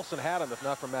 Al Wilson had him if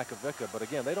not for Makovica, but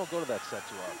again, they don't go to that set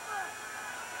too often.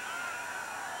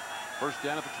 First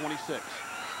down at the 26.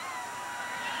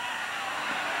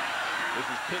 This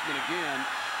is Pittman again.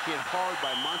 Hit hard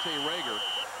by Monte Rager.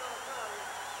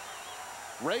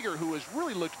 Rager, who has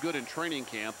really looked good in training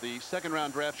camp, the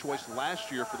second-round draft choice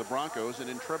last year for the Broncos, and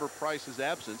in Trevor Price's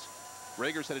absence,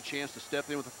 Rager's had a chance to step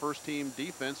in with the first-team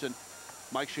defense, and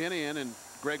Mike Shanahan and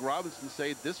Greg Robinson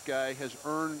say this guy has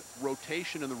earned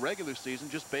rotation in the regular season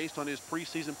just based on his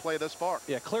preseason play thus far.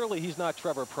 Yeah, clearly he's not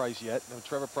Trevor Price yet.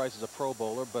 Trevor Price is a Pro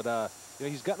Bowler, but you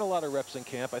know, he's gotten a lot of reps in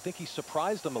camp. I think he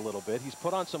surprised them a little bit. He's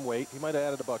put on some weight. He might have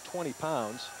added about 20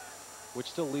 pounds, which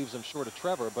still leaves him short of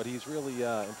Trevor, but he's really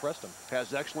impressed him.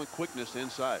 Has excellent quickness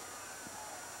inside.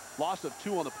 Loss of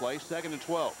 2 on the play, 2nd and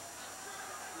 12.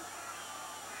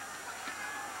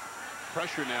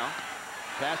 Pressure now.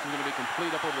 Pass is going to be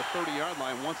complete up over the 30-yard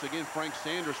line. Once again, Frank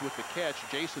Sanders with the catch.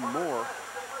 Jason Moore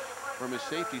from his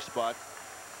safety spot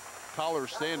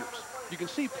collars Sanders. You can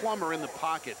see Plummer in the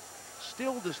pocket.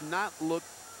 Still does not look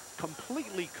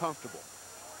completely comfortable.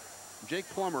 Jake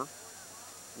Plummer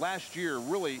last year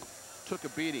really took a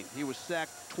beating. He was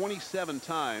sacked 27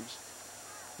 times,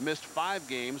 missed 5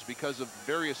 games because of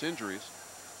various injuries.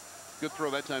 Good throw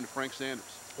that time to Frank Sanders.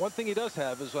 One thing he does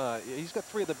have is he's got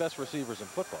 3 of the best receivers in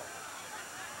football.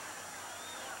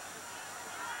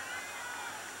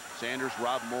 Sanders,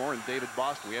 Rob Moore, and David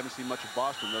Boston. We haven't seen much of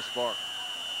Boston thus far.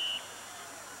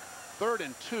 3rd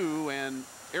and 2, and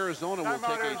Arizona will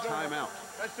take a timeout.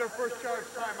 That's their first charge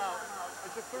timeout.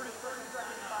 It's a 30-second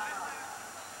timeout.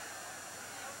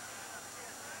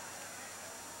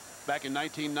 Back in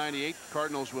 1998,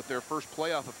 Cardinals with their first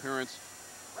playoff appearance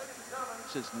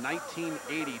since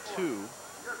 1982,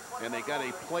 and they got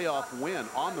a playoff win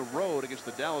on the road against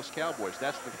the Dallas Cowboys.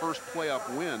 That's the first playoff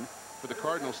win for the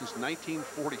Cardinals since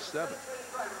 1947.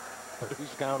 Who's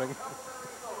counting?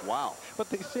 Wow. But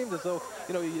they seemed as though,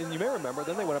 you know, and you may remember,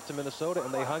 then they went up to Minnesota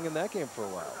and they hung in that game for a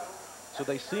while. So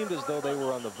they seemed as though they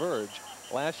were on the verge.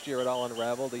 Last year it all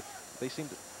unraveled. They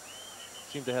seemed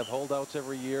to have holdouts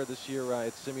every year. This year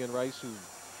it's Simeon Rice who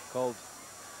called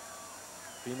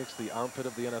Phoenix the armpit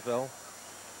of the NFL.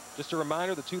 Just a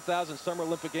reminder, the 2000 Summer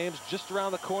Olympic Games just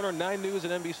around the corner. 9 News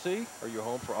and NBC are your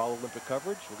home for all Olympic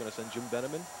coverage. We're going to send Jim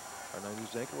Beneman, our 9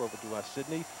 News anchor, over to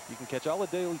Sydney. You can catch all the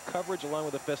daily coverage along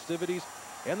with the festivities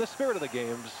and the spirit of the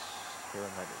games here on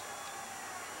 9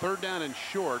 News. 3rd down and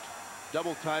short.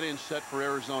 Double tight end set for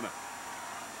Arizona.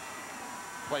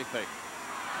 Play fake.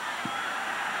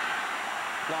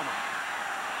 Plummer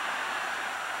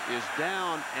is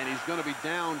down, and he's going to be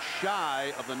down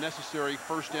shy of the necessary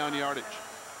first down yardage.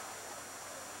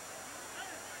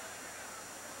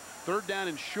 3rd down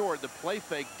and short. The play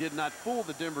fake did not fool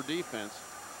the Denver defense,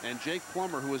 and Jake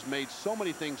Plummer, who has made so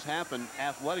many things happen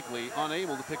athletically,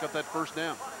 unable to pick up that first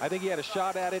down. I think he had a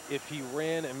shot at it. If he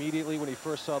ran immediately when he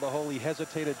first saw the hole, he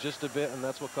hesitated just a bit, and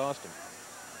that's what cost him.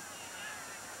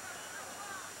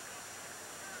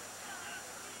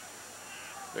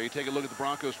 There you take a look at the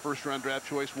Broncos' first-round draft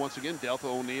choice once again, Delta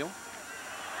O'Neal.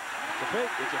 It's a fake.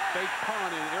 It's a fake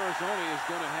punt, and Arizona is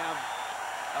going to have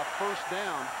a first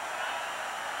down.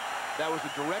 That was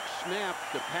a direct snap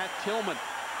to Pat Tillman.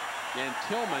 And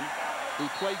Tillman, who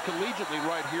played collegiately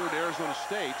right here at Arizona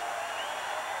State,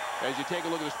 as you take a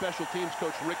look at the special teams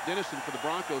coach Rick Dennison for the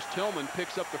Broncos, Tillman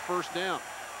picks up the first down.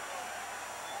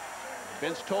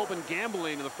 Vince Tobin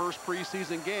gambling in the first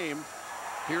preseason game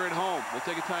here at home. We'll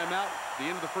take a timeout. The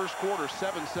end of the first quarter,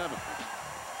 7-7.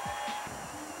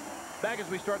 Back as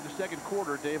we start the second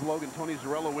quarter, Dave Logan, Tony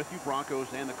Zarella with you. Broncos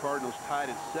and the Cardinals tied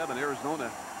at 7.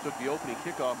 Arizona took the opening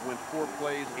kickoff, went 4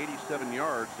 plays, 87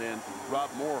 yards, and Rob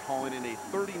Moore hauling in a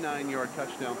 39-yard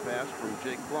touchdown pass from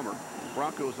Jake Plummer.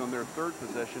 Broncos on their 3rd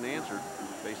possession answered.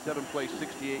 A 7-play,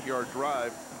 68-yard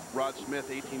drive. Rod Smith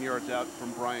 18 yards out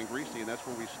from Brian Greasy, and that's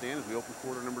where we stand as we open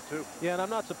quarter number 2. Yeah, and I'm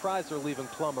not surprised they're leaving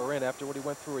Plummer in after what he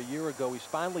went through a year ago. He's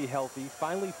finally healthy,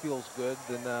 finally feels good.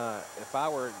 Then if I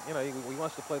were, you know, he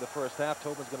wants to play the first half,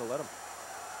 Tobin's going to let him.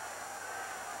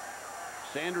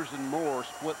 Sanders and Moore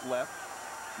split left.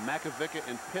 Makovica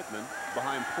and Pittman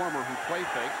behind Plummer, who play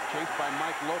fakes, chased by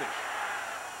Mike Lodish.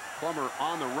 Plummer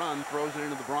on the run, throws it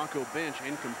into the Bronco bench,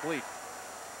 incomplete.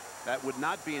 That would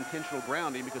not be intentional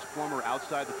grounding because Plummer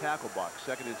outside the tackle box.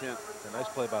 2nd and 10. A nice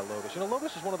play by Lodish. You know,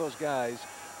 Lodish is one of those guys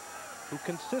who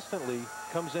consistently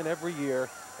comes in every year,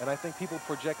 and I think people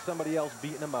project somebody else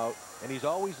beating him out, and he's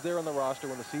always there on the roster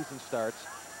when the season starts,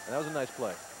 and that was a nice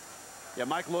play. Yeah,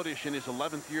 Mike Lodish in his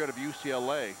 11th year out of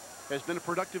UCLA has been a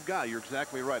productive guy. You're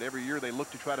exactly right. Every year they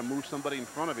look to try to move somebody in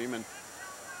front of him, and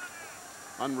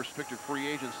unrestricted free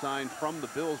agent signed from the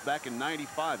Bills back in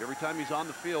 '95. Every time he's on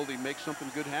the field, he makes something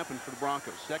good happen for the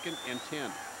Broncos. 2nd and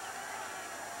 10.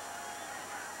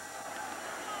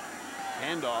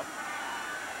 Handoff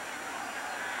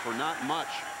for not much.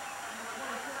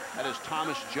 That is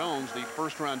Thomas Jones, the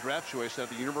first-round draft choice at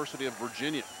the University of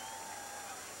Virginia.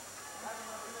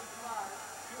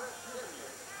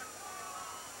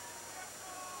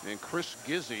 And Chris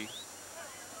Gizzi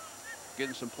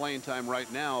getting some playing time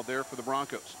right now there for the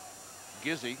Broncos.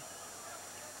 Gizzy,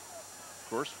 of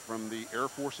course, from the Air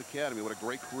Force Academy. What a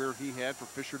great career he had for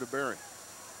Fisher to Berry.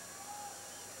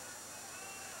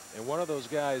 And one of those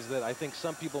guys that I think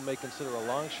some people may consider a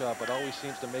long shot, but always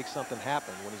seems to make something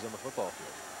happen when he's on the football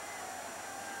field.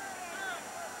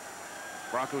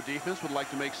 Bronco defense would like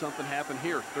to make something happen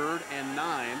here. 3rd and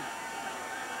 9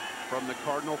 from the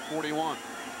Cardinal 41.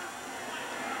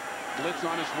 Blitz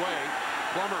on his way.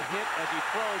 Plummer hit as he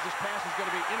throws. This pass is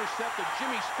going to be intercepted.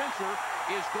 Jimmy Spencer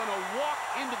is going to walk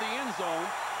into the end zone,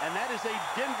 and that is a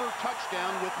Denver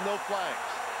touchdown with no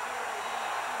flags.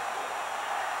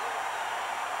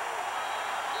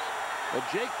 Well,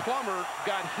 Jake Plummer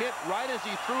got hit right as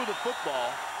he threw the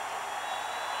football,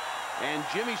 and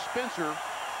Jimmy Spencer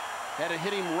had to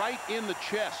hit him right in the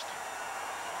chest.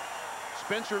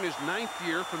 Spencer in his 9th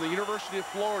year from the University of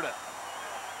Florida.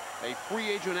 A free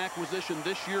agent acquisition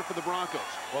this year for the Broncos.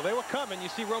 Well, they were coming. You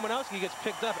see Romanowski gets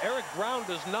picked up. Eric Brown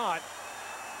does not.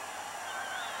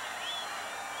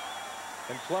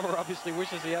 And Plummer obviously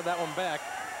wishes he had that one back.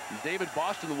 David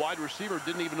Boston, the wide receiver,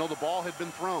 didn't even know the ball had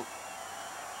been thrown.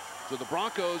 So the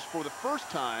Broncos, for the first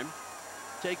time,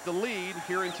 take the lead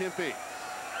here in Tempe.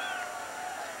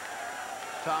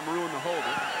 Tom Rue in the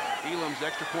holder. Elam's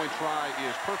extra point try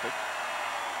is perfect.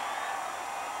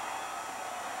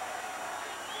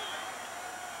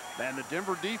 And the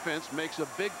Denver defense makes a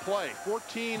big play.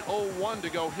 14:01 to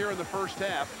go here in the first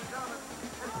half.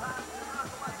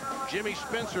 Jimmy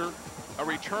Spencer, a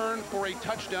return for a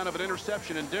touchdown of an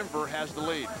interception, and Denver has the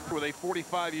lead with a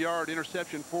 45-yard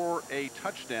interception for a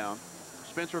touchdown.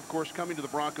 Spencer, of course, coming to the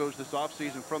Broncos this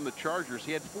offseason from the Chargers.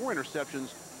 He had 4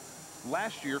 interceptions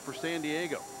last year for San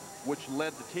Diego, which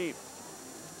led the team.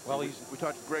 Well, we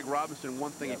talked to Greg Robinson. One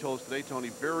thing he told us today, Tony,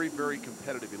 very, very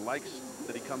competitive. He likes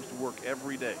that he comes to work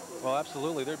every day. Well,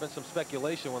 absolutely. There had been some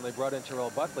speculation when they brought in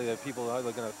Terrell Buckley that people are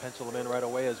going to pencil him in right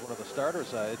away as one of the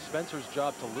starters. It's Spencer's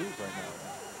job to lose right now.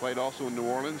 Played also in New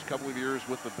Orleans, a couple of years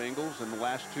with the Bengals, and the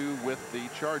last 2 with the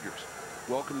Chargers.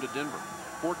 Welcome to Denver.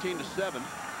 14-7.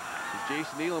 As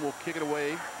Jason Elam will kick it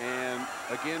away, and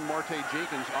again, Marte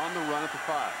Jenkins on the run at the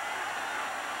 5.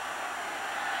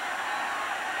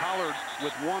 Collared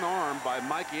with one arm by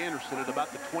Mike Anderson at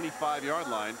about the 25-yard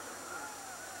line.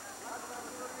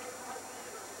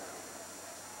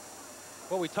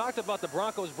 Well, we talked about the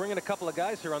Broncos bringing a couple of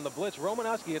guys here on the blitz.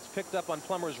 Romanowski gets picked up on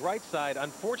Plummer's right side.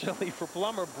 Unfortunately for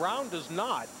Plummer, Brown does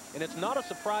not. And it's not a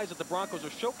surprise that the Broncos are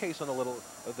showcasing a little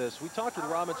of this. We talked with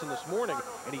Robinson this morning,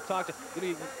 and he talked,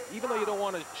 even though you don't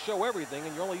want to show everything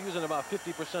and you're only using about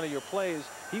 50% of your plays,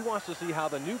 he wants to see how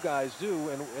the new guys do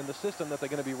in the system that they're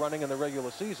going to be running in the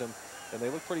regular season. And they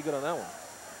look pretty good on that one.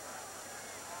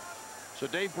 So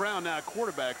Dave Brown now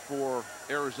quarterback for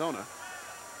Arizona.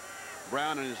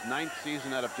 Brown in his 9th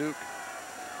season out of Duke.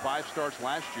 5 starts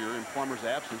last year in Plummer's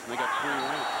absence, and they got 3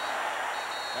 wins.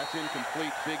 That's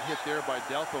incomplete. Big hit there by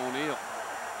Deltha O'Neal.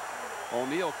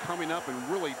 O'Neal coming up and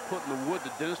really putting the wood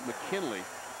to Dennis McKinley,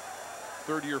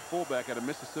 3rd-year fullback out of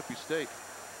Mississippi State.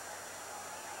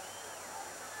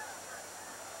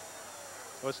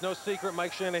 Well, it's no secret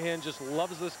Mike Shanahan just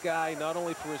loves this guy, not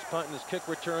only for his punt and his kick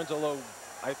returns, although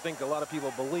I think a lot of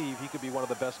people believe he could be one of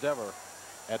the best ever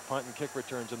at punt and kick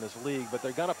returns in this league, but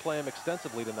they're going to play him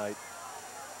extensively tonight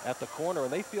at the corner,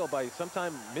 and they feel by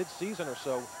sometime mid-season or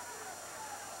so,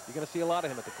 you're going to see a lot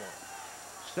of him at the corner.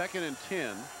 2nd and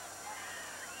 10.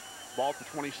 Ball at the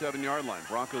 27-yard line.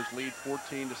 Broncos lead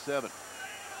 14-7.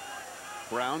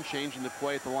 Brown changing the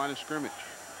play at the line of scrimmage.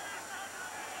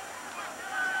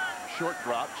 Short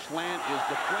drop. Slant is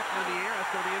deflected in the air.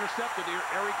 That's going to be intercepted here.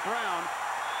 Eric Brown.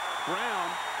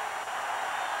 Brown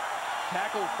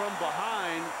tackled from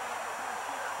behind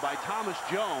by Thomas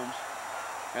Jones.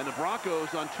 And the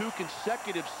Broncos on 2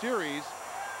 consecutive series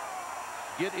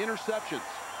get interceptions.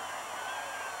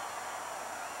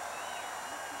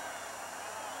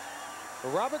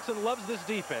 Well, Robinson loves this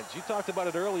defense. You talked about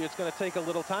it earlier. It's going to take a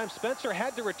little time. Spencer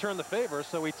had to return the favor,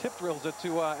 so he tip drills it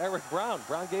to Eric Brown.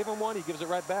 Brown gave him one. He gives it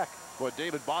right back. Boy,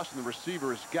 David Boston, the receiver,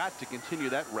 has got to continue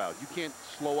that route. You can't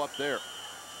slow up there.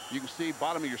 You can see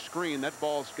bottom of your screen, that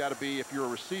ball's got to be, if you're a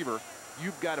receiver,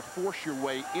 you've got to force your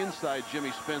way inside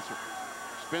Jimmy Spencer.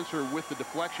 Spencer with the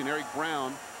deflection. Eric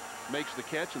Brown makes the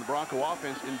catch, and the Bronco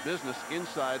offense in business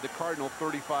inside the Cardinal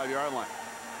 35-yard line.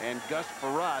 And Gus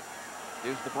Frerotte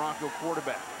is the Bronco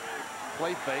quarterback.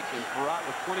 Play fake, and Frerotte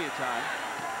with plenty of time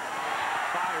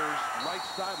fires right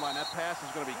sideline. That pass is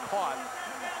going to be caught.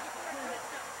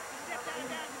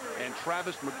 And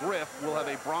Travis McGriff will have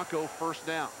a Bronco first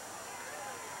down.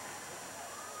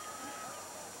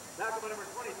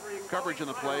 Coverage in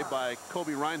the play by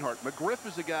Kobe Reinhardt. McGriff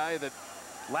is a guy that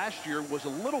last year was a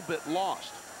little bit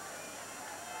lost.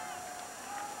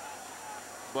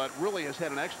 but really has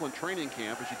had an excellent training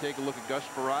camp. As you take a look at Gus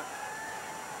Frerotte,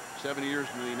 7 years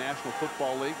in the National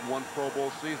Football League, 1 Pro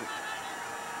Bowl season.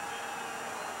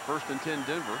 1st and 10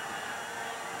 Denver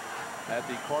at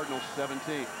the Cardinals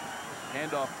 17.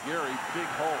 Handoff Gary, big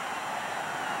hole.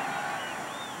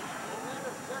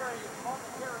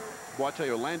 Well, I tell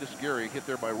you, Landis Gary hit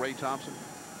there by Ray Thompson.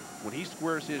 When he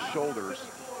squares his shoulders,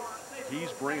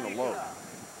 he's bringing a load.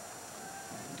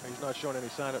 He's not showing any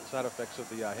side effects of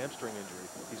the hamstring injury.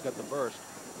 He's got the burst.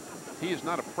 He is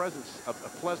not a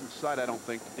pleasant sight, I don't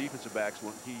think, to defensive backs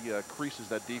when he creases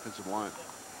that defensive line.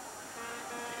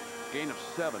 Gain of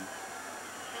 7.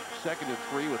 2nd and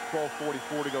 3 with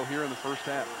 12:44 to go here in the first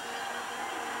half.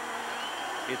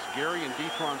 It's Gary and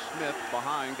Detron Smith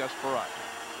behind Gus Frerotte.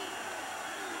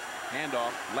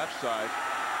 Handoff left side.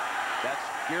 That's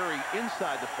Gary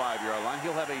inside the 5-yard line.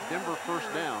 He'll have a Denver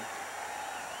first down.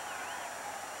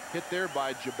 Hit there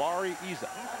by Jabari Isa.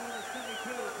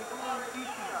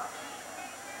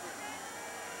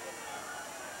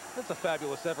 That's a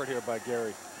fabulous effort here by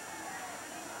Gary.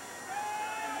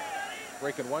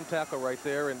 Breaking 1 tackle right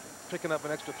there and picking up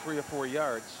an extra 3 or 4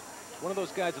 yards. One of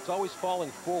those guys that's always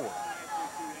falling forward,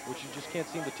 which you just can't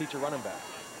seem to teach a running back.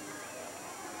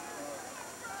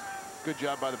 Good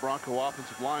job by the Bronco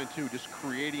offensive line, too, just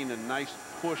creating a nice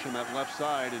push on that left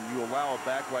side, and you allow a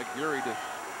back like Gary to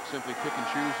simply pick and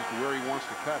choose as to where he wants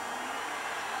to cut.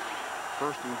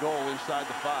 1st and goal inside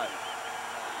the 5.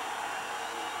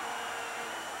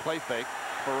 Play fake.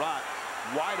 Frerotte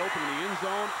wide open in the end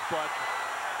zone, but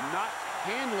not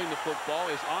handling the football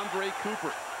is Andre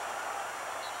Cooper.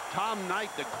 Tom Knight,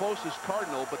 the closest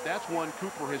Cardinal, but that's one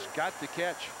Cooper has got to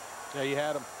catch. Yeah, you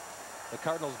had him. The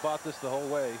Cardinals bought this the whole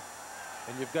way,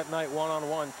 and you've got Knight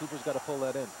one-on-one. Cooper's got to pull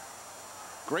that in.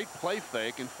 Great play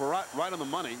fake, and Frerotte right on the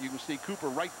money. You can see Cooper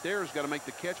right there has got to make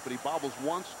the catch, but he bobbles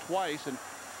once, twice, and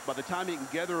by the time he can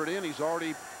gather it in, he's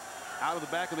already out of the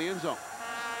back of the end zone.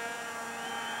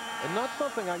 And not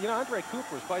something, you know, Andre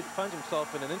Cooper finds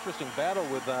himself in an interesting battle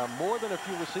with more than a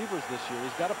few receivers this year.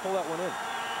 He's got to pull that one in.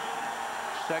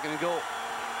 2nd and goal.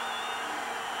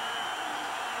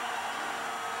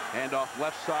 Handoff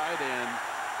left side, and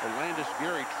Landis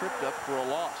Gary tripped up for a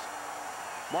loss.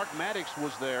 Mark Maddox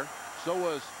was there. So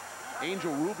was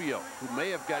Angel Rubio, who may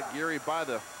have got Gary by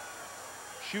the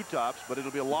shoe tops, but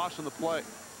it'll be a loss in the play.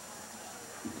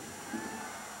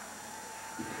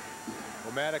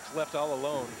 Well, Maddox left all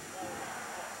alone.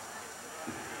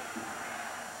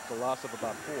 It's a loss of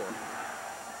about 4.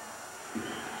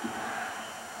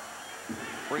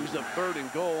 Brings up 3rd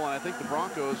and goal, and I think the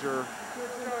Broncos are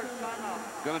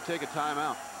going to take a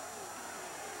timeout.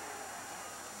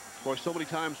 Boy, so many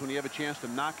times when you have a chance to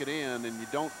knock it in and you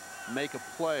don't make a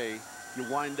play, you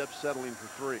wind up settling for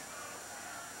 3.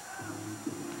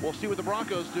 We'll see what the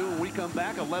Broncos do when we come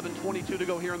back. 11:22 to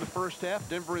go here in the first half.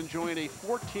 Denver enjoying a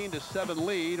 14-7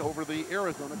 lead over the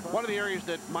Arizona Cardinals. One of the areas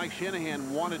that Mike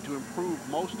Shanahan wanted to improve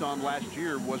most on last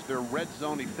year was their red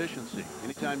zone efficiency.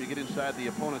 Anytime you get inside the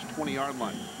opponent's 20-yard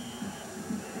line.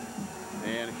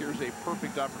 And here's a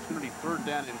perfect opportunity. 3rd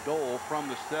down and goal from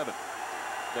the 7.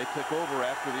 They took over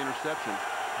after the interception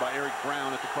by Eric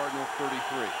Brown at the Cardinals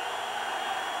 33.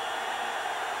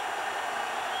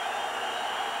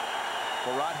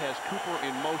 Frerotte has Cooper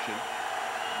in motion.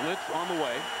 Blitz on the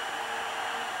way.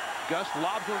 Gus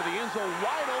lobs into the end zone.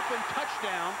 Wide open.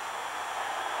 Touchdown.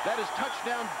 That is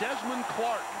touchdown Desmond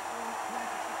Clark.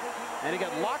 And he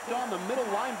got locked on the middle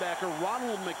linebacker,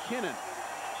 Ronald McKinnon.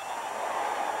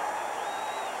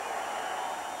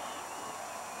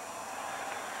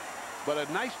 But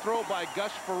a nice throw by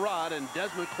Gus Frerotte, and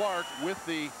Desmond Clark with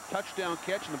the touchdown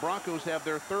catch, and the Broncos have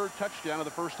their 3rd touchdown of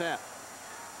the first half.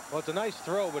 Well, it's a nice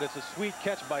throw, but it's a sweet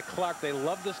catch by Clark. They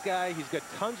love this guy. He's got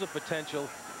tons of potential.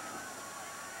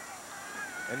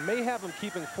 And may have him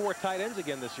keeping 4 tight ends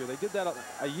again this year. They did that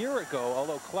a year ago,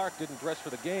 although Clark didn't dress for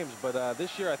the games. But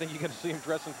this year, I think you're going to see him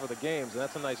dressing for the games, and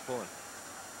that's a nice pull-in.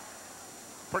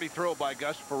 Pretty throw by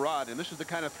Gus Frerotte, and this is the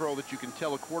kind of throw that you can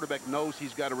tell a quarterback knows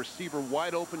he's got a receiver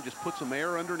wide open, just put some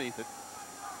air underneath it.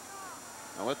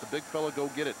 Now let the big fella go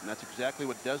get it, and that's exactly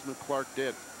what Desmond Clark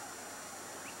did.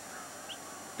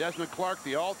 Desmond Clark,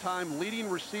 the all-time leading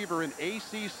receiver in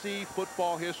ACC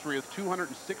football history with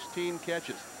 216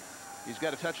 catches. He's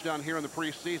got a touchdown here in the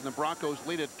preseason. The Broncos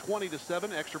lead at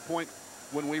 20-7. Extra point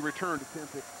when we return to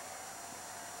Tempe.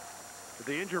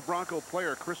 The injured Bronco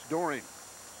player, Chris Doring,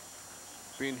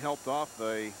 being helped off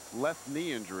a left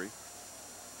knee injury.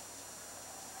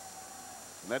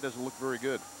 And that doesn't look very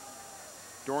good.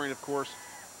 Doring, of course,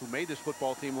 who made this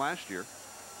football team last year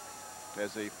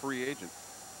as a free agent.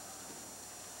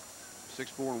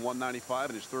 6'4" and 195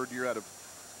 in his 3rd year out of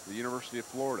the University of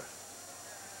Florida.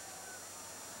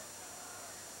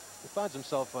 He finds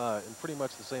himself in pretty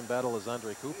much the same battle as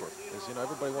Andre Cooper. As you know,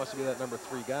 everybody wants to be that number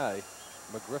 3 guy.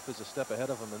 McGriff is a step ahead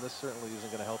of him, and this certainly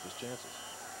isn't going to help his chances.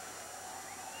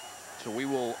 So we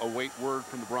will await word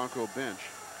from the Bronco bench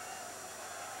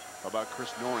about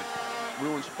Chris Noren.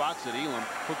 Ruin spots at Elam,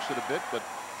 hooks it a bit, but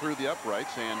through the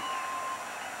uprights. And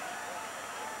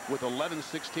with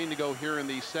 11:16 to go here in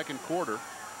the second quarter,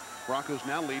 Broncos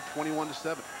now lead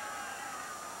 21-7.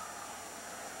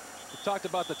 We talked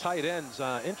about the tight ends.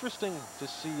 Interesting to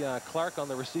see Clark on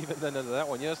the receiving end of that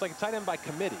one. You know, it's like a tight end by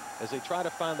committee as they try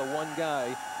to find the one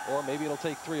guy, or maybe it'll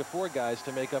take 3 or 4 guys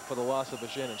to make up for the loss of a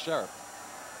Shannon Sharp.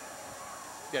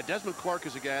 Yeah, Desmond Clark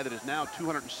is a guy that is now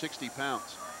 260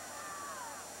 pounds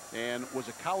and was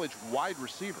a college wide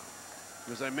receiver.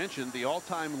 As I mentioned, the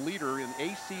all-time leader in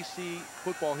ACC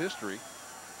football history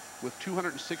with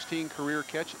 216 career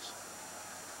catches.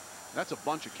 That's a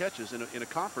bunch of catches in a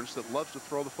conference that loves to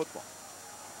throw the football.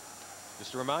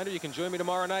 Just a reminder, you can join me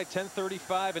tomorrow night,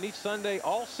 10:35, and each Sunday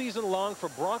all season long for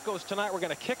Broncos Tonight. We're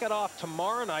going to kick it off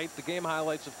tomorrow night. The game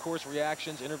highlights, of course,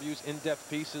 reactions, interviews, in-depth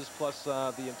pieces, plus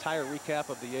the entire recap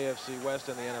of the AFC West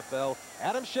and the NFL.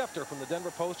 Adam Schefter from the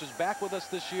Denver Post is back with us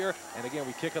this year. And again,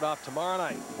 we kick it off tomorrow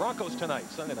night. Broncos Tonight,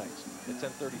 Sunday nights at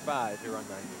 10:35 here on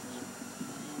 9 News.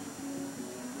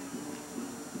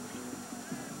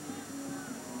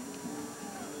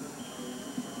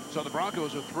 So the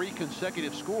Broncos with 3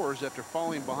 consecutive scores after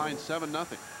falling behind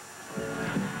 7-0.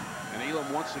 And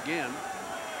Elam once again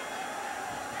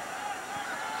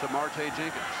to Marte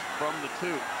Jenkins from the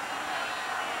 2.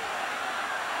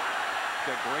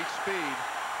 Got great speed.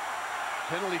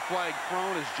 Penalty flag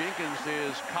thrown as Jenkins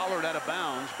is collared out of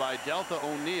bounds by Deltha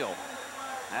O'Neal.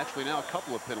 Actually now a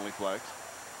couple of penalty flags.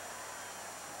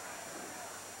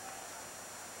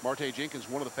 Marte Jenkins,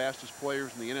 one of the fastest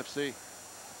players in the NFC.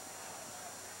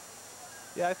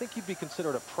 Yeah, I think he'd be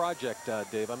considered a project,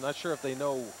 Dave. I'm not sure if they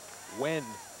know when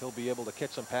he'll be able to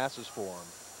catch some passes for him,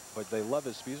 but they love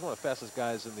his speed. He's one of the fastest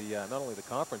guys in the not only the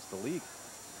conference, the league.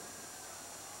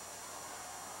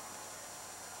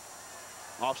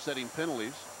 Offsetting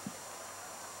penalties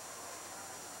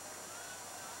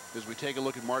as we take a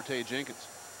look at Marte Jenkins.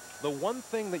 The one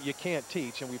thing that you can't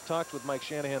teach, and we've talked with Mike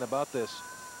Shanahan about this,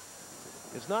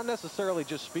 is not necessarily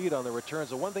just speed on the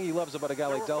returns. The one thing he loves about a guy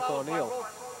like Deltha O'Neal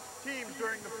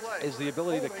is the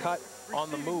ability to cut on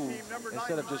the move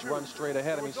instead of just run straight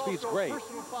ahead. I mean, speed's great,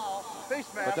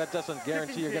 but that doesn't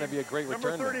guarantee you're going to be a great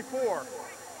returner. Number 34.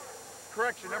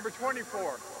 Correction, number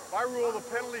 24. By rule, the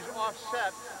penalty's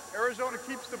offset. Arizona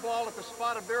keeps the ball at the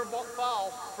spot of their foul.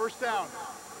 First down.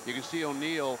 You can see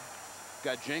O'Neal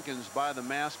got Jenkins by the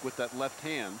mask with that left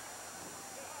hand.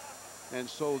 And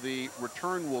so the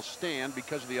return will stand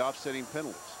because of the offsetting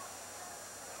penalties.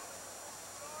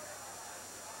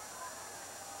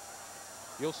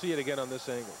 You'll see it again on this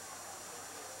angle.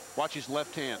 Watch his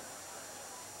left hand.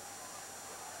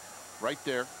 Right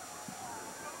there.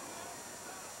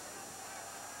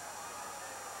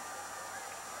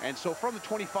 And so from the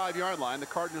 25-yard line, the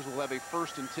Cardinals will have a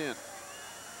 1st and 10.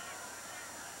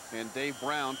 And Dave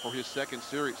Brown for his second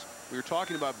series. We were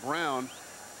talking about Brown,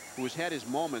 who has had his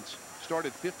moments,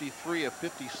 started 53 of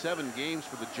 57 games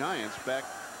for the Giants back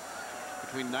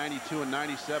between 92 and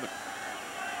 97.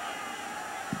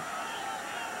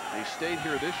 He stayed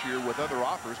here this year with other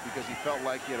offers because he felt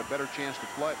like he had a better chance to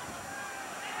play.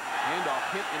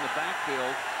 Handoff hit in the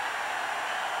backfield.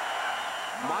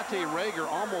 Mate Rager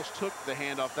almost took the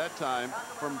handoff that time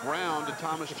from Brown to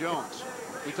Thomas Jones.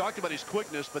 We talked about his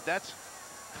quickness, but that's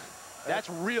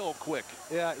real quick.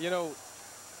 Yeah, you know,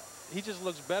 he just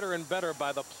looks better and better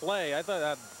by the play. I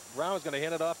thought Brown was going to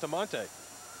hand it off to Monte.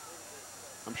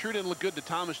 I'm sure it didn't look good to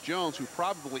Thomas Jones, who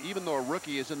probably, even though a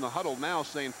rookie, is in the huddle now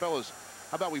saying, fellas,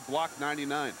 how about we block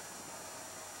 99?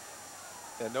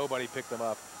 And nobody picked him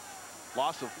up.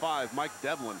 Loss of 5. Mike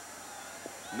Devlin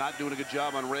not doing a good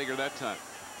job on Rager that time.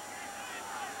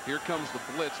 Here comes the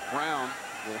blitz. Brown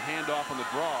will hand off on the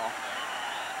draw.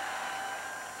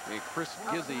 And Chris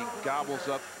Gizzy gobbles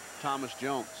up Thomas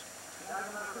Jones.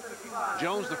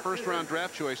 Jones, the first-round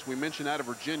draft choice we mentioned out of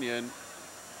Virginia, and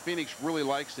Phoenix really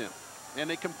likes him. And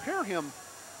they compare him,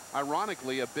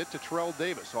 ironically, a bit to Terrell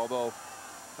Davis, although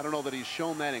I don't know that he's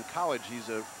shown that in college. He's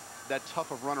that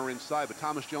tough of runner inside. But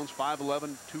Thomas Jones,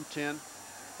 5'11", 210,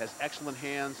 has excellent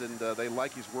hands, and they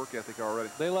like his work ethic already.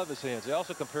 They love his hands. They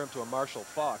also compare him to a Marshall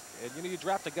Faulk. And, you know, you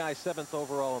draft a guy 7th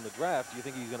overall in the draft, you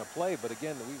think he's going to play. But,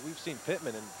 again, we've seen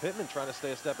Pittman, and Pittman trying to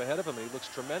stay a step ahead of him, and he looks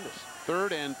tremendous.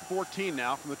 3rd and 14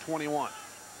 now from the 21.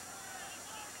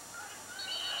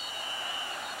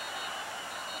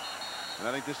 And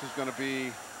I think this is going to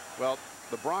be, well,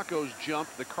 the Broncos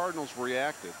jumped, the Cardinals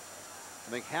reacted.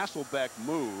 I think Hasselbeck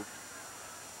moved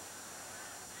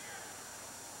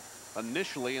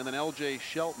initially, and then L.J.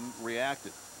 Shelton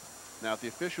reacted. Now, if the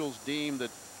officials deem that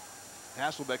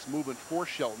Hasselbeck's movement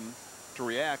forced Shelton to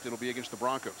react, it'll be against the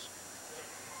Broncos.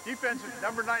 Defense at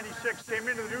number 96 came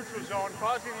into the neutral zone,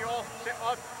 causing the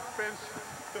offense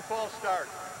to false start.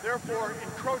 Therefore,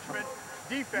 encroachment,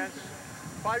 defense,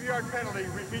 5-yard penalty,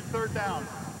 repeat third down.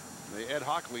 Ed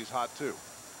Hockley's hot too.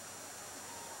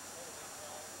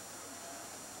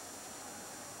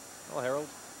 Well, Harold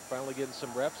finally getting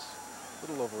some reps.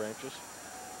 A little over anxious.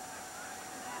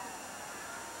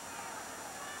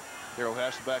 Darrell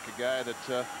Hasselbeck, a guy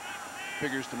that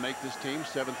figures to make this team,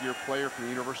 7th-year player from the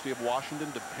University of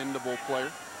Washington, dependable player.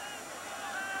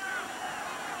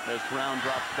 As Brown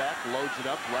drops back, loads it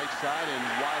up, right side and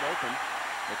wide open.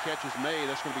 The catch is made.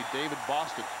 That's going to be David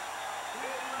Boston.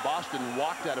 Boston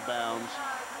walked out of bounds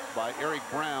by Eric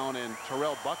Brown and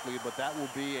Terrell Buckley, but that will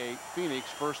be a Phoenix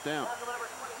first down.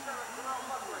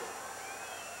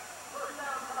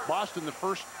 Boston, the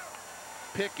first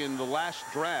pick in the last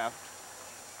draft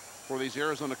for these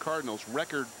Arizona Cardinals,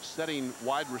 record-setting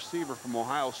wide receiver from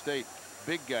Ohio State.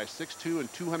 Big guy, 6'2"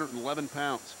 and 211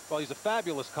 pounds. Well, he's a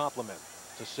fabulous compliment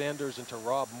to Sanders and to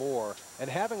Rob Moore. And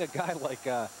having a guy like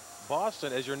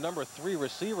Boston as your number 3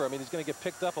 receiver, I mean, he's going to get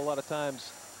picked up a lot of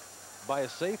times by a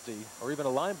safety or even a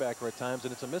linebacker at times,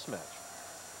 and it's a mismatch.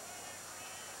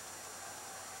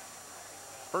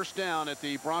 First down at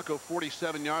the Bronco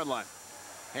 47-yard line.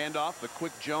 Handoff, the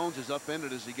quick Jones is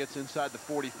upended as he gets inside the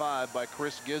 45 by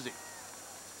Chris Gizzi.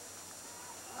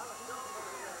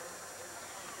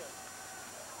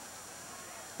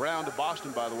 Brown to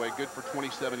Boston, by the way, good for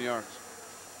 27 yards.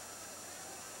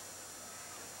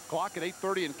 Clock at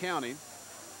 8:30 and counting.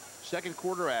 Second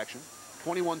quarter action.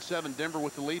 21-7 Denver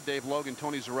with the lead. Dave Logan,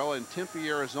 Tony Zarella in Tempe,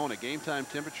 Arizona. Game time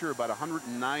temperature about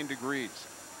 109 degrees.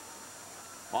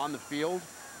 On the field,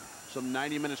 some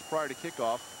 90 minutes prior to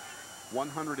kickoff,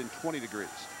 120 degrees.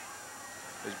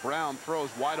 As Brown throws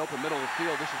wide open middle of the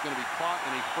field, this is going to be caught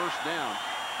and a first down.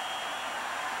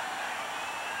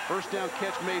 First down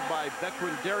catch made by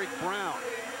veteran Derek Brown.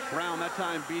 Brown that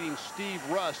time beating Steve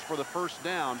Russ for the first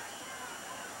down.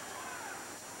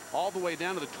 All the way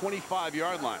down to the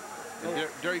 25-yard line. And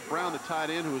Derek Brown, the tight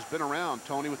end, who has been around,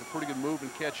 Tony, with a pretty good move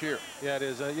and catch here. Yeah, it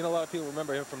is. You know, a lot of people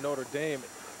remember him from Notre Dame.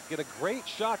 Get a great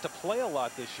shot to play a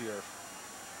lot this year.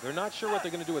 They're not sure what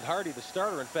they're going to do with Hardy, the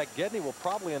starter. In fact, Gedney will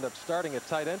probably end up starting at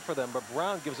tight end for them, but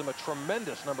Brown gives him a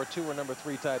tremendous number 2 or number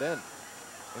 3 tight end.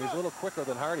 And he's a little quicker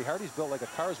than Hardy. Hardy's built like a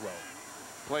Carswell.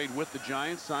 Played with the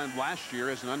Giants, signed last year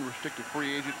as an unrestricted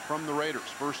free agent from the Raiders.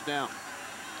 First down.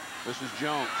 This is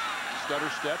Jones. Stutter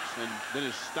steps and then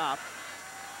is stopped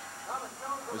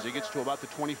as he gets to about the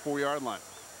 24-yard line.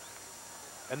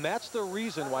 And that's the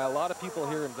reason why a lot of people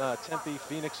here in Tempe,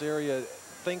 Phoenix area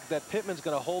think that Pittman's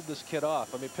going to hold this kid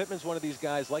off. I mean, Pittman's one of these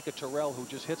guys like a Terrell who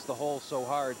just hits the hole so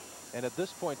hard. And at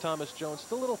this point, Thomas Jones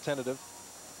still a little tentative,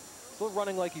 still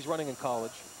running like he's running in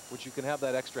college, which you can have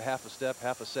that extra half a step,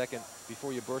 half a second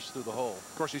before you burst through the hole.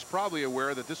 Of course, he's probably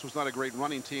aware that this was not a great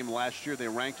running team last year. They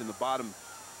ranked in the bottom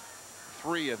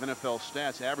 3 of NFL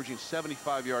stats, averaging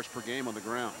 75 yards per game on the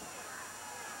ground.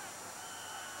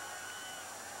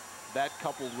 That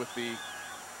coupled with the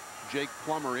Jake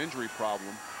Plummer injury problem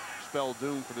spell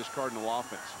doom for this Cardinal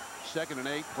offense. 2nd and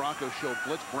 8. Broncos show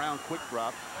blitz. Brown quick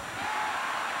drop.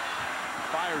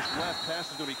 Fires left. Pass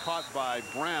is going to be caught by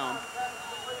Brown.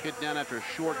 Hit down after a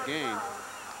short gain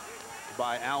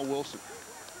by Al Wilson.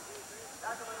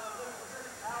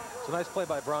 It's a nice play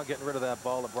by Brown getting rid of that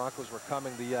ball. The Broncos were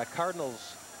coming. The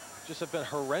Cardinals just have been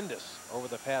horrendous over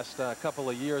the past couple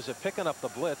of years at picking up the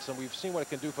blitz, and we've seen what it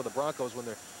can do for the Broncos when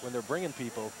they're bringing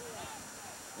people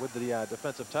with the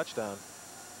defensive touchdown.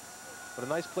 But a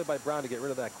nice play by Brown to get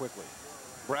rid of that quickly.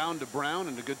 Brown to Brown,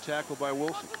 and a good tackle by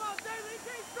Wilson.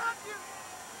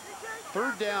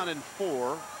 3rd down and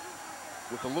 4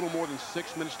 with a little more than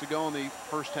 6 minutes to go in the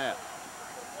first half.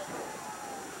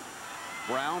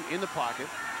 Brown in the pocket.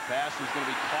 Pass is going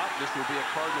to be caught. This will be a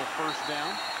Cardinal first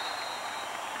down.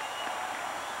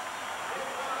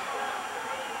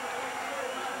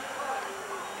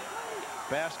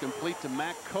 Pass complete to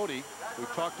Matt Cody. We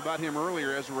talked about him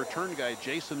earlier as a return guy.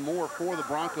 Jason Moore for the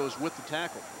Broncos with the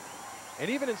tackle. And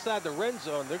even inside the red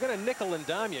zone, they're going to nickel and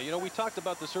dime you. You know, we talked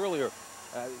about this earlier.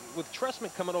 With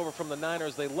Trestman coming over from the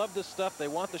Niners, they love this stuff. They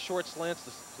want the short slants,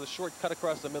 the short cut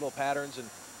across the middle patterns, and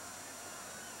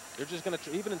they're just going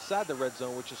to, even inside the red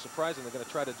zone, which is surprising, they're going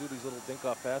to try to do these little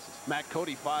dink-off passes. Matt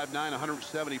Cody, 5'9",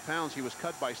 170 pounds. He was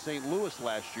cut by St. Louis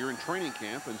last year in training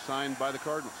camp and signed by the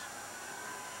Cardinals.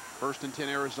 1st and 10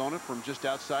 Arizona from just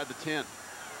outside the 10.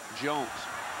 Jones.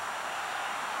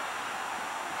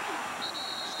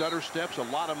 Stutter steps, a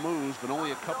lot of moves, but only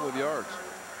a couple of yards.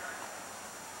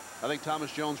 I think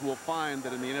Thomas Jones will find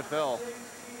that in the NFL,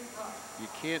 you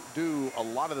can't do a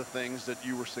lot of the things that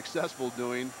you were successful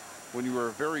doing when you were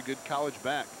a very good college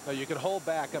back. No, you can hold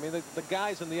back. I mean, the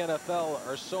guys in the NFL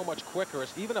are so much quicker,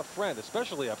 even up front,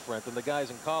 especially up front, than the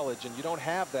guys in college, and you don't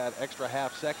have that extra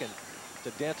half second to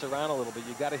dance around a little bit.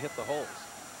 You got to hit the holes.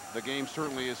 The game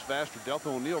certainly is faster. Deltha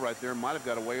O'Neal right there might have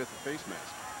got away with the face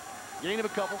mask. Gain of a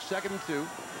couple, 2nd and 2.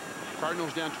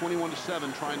 Cardinals down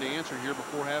 21-7, trying to answer here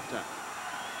before halftime.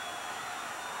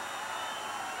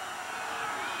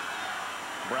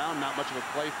 Brown, not much of a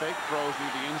play fake, throws near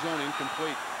the end zone,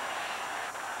 incomplete.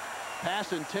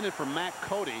 Pass intended for Matt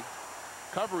Cody.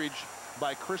 Coverage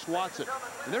by Chris Watson.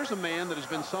 And there's a man that has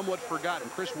been somewhat forgotten.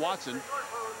 Chris Watson,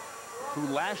 who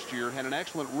last year had an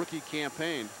excellent rookie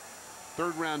campaign.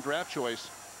 3rd-round draft choice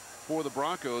for the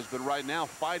Broncos, but right now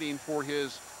fighting for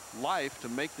his life to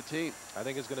make the team. I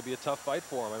think it's going to be a tough fight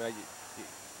for him. I mean,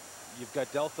 you've got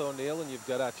Deltha O'Neal and you've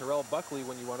got Terrell Buckley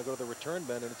when you want to go to the return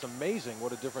bin, and it's amazing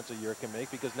what a difference a year can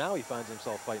make, because now he finds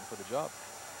himself fighting for the job.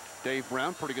 Dave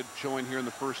Brown, pretty good showing here in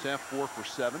the first half, 4 for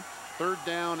 7. 3rd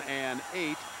down and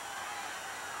 8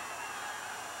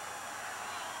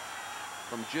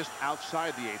 from just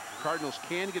outside the 8. The Cardinals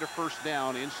can get a first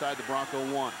down inside the Bronco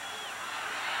 1.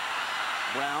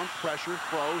 Brown, pressure,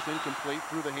 throws, incomplete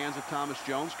through the hands of Thomas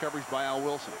Jones. Coverage by Al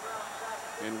Wilson.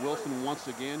 And Wilson once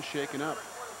again shaken up.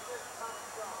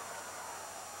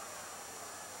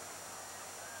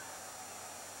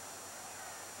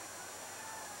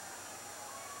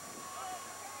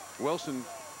 Wilson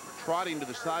trotting to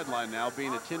the sideline now,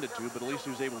 being attended to, but at least he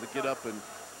was able to get up and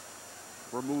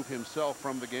remove himself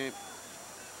from the game.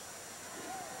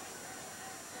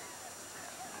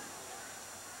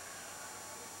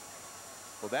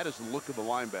 Well, that is the look of the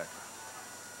linebacker.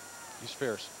 He's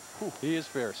fierce. Whew. He is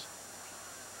fierce.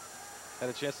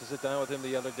 Had a chance to sit down with him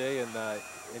the other day, and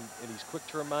he's quick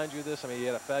to remind you of this. I mean, he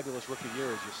had a fabulous rookie year,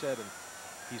 as you said, and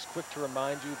he's quick to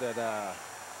remind you that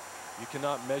you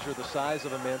cannot measure the size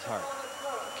of a man's heart.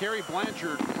 Kerry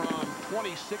Blanchard from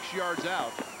 26 yards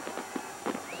out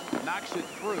knocks it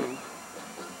through.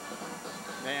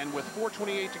 And with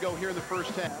 4:28 to go here in the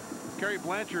first half, Kerry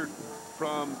Blanchard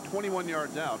from 21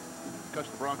 yards out cuts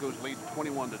the Broncos lead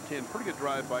 21-10. Pretty good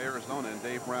drive by Arizona and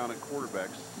Dave Brown at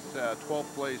quarterbacks. 12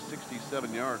 plays,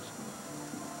 67 yards.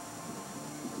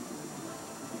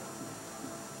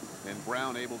 And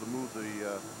Brown able to move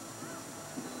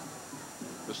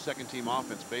the second team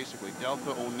offense, basically.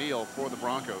 Deltha O'Neal for the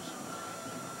Broncos.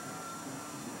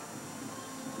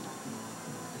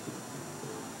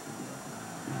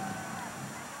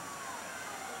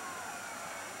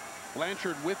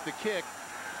 Blanchard with the kick.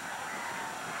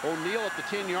 O'Neal at the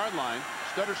 10-yard line.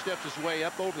 Stutter steps his way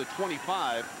up over the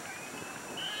 25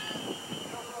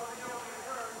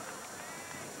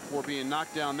 before being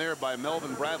knocked down there by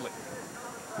Melvin Bradley.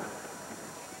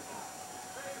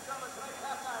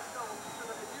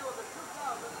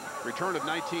 Return of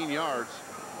 19 yards.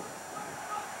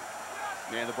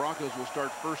 And the Broncos will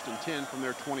start 1st and 10 from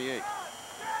their 28.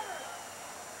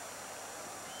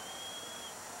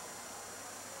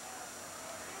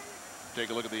 Take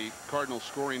a look at the Cardinals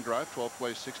scoring drive. 12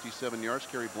 plays, 67 yards.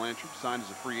 Kerry Blanchard signed as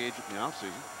a free agent in the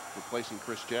offseason, replacing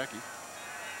Chris Jackie.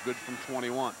 Good from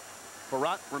 21.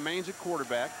 Farrat remains at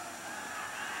quarterback.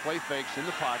 Play fakes in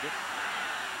the pocket.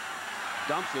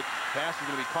 Dumps it. Pass is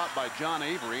going to be caught by John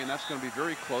Avery, and that's going to be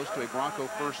very close to a Bronco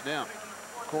first down.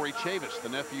 Corey Chavis, the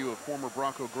nephew of former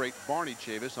Bronco great Barney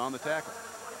Chavis, on the tackle.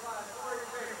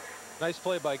 Nice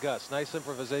play by Gus. Nice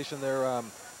improvisation there.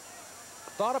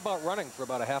 Thought about running for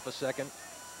about a half a second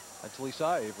until he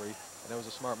saw Avery, and that was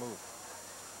a smart move.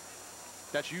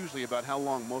 That's usually about how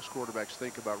long most quarterbacks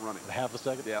think about running. A half a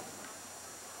second? Yeah.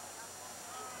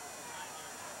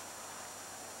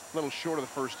 A little short of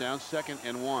the first down, 2nd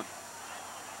and 1.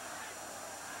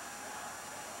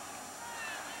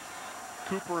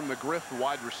 Cooper and McGriff, the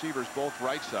wide receivers, both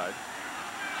right side.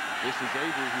 This is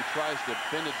Avery, who tries to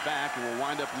bend it back and will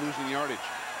wind up losing yardage.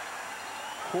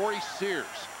 Corey Sears,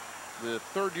 the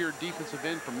 3rd-year defensive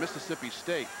end from Mississippi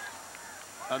State.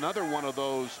 Another one of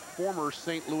those former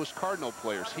St. Louis Cardinal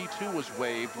players. He too was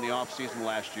waived in the offseason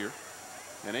last year.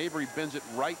 And Avery bends it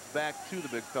right back to the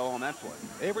big fellow on that play.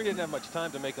 Avery didn't have much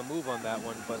time to make a move on that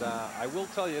one, but I will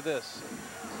tell you this.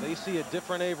 They see a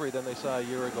different Avery than they saw a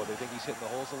year ago. They think he's hitting the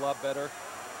holes a lot better.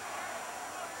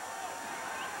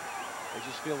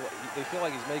 They feel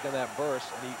like he's making that burst,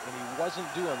 and he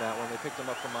wasn't doing that when they picked him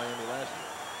up from Miami last year.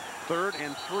 3rd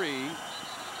and 3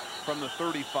 from the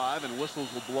 35, and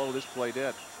whistles will blow this play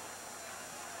dead.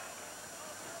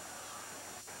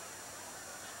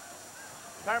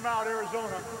 Timeout,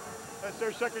 Arizona. That's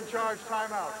their second charge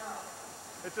timeout.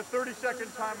 It's a 30-second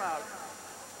timeout.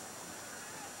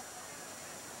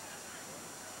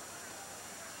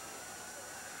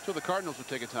 So the Cardinals will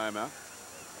take a timeout.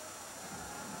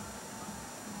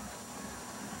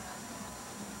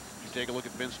 You take a look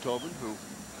at Vince Tobin, who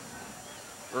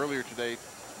earlier today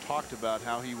talked about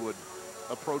how he would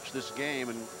approach this game,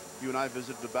 and you and I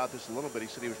visited about this a little bit. He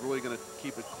said he was really going to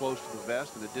keep it close to the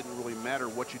vest, and it didn't really matter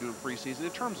what you do in preseason.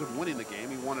 In terms of winning the game,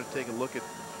 he wanted to take a look at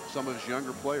some of his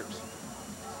younger players.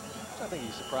 I think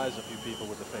he surprised a few people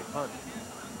with the fake punt.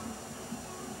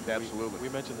 Absolutely. We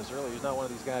mentioned this earlier. He's not one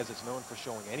of these guys that's known for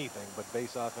showing anything but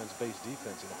base offense, base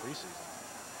defense in the preseason.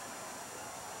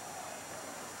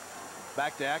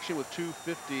 Back to action with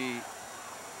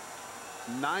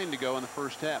 2:59 to go in the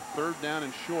first half. Third down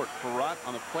and short. Farrat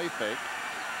on the play fake.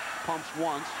 Pumps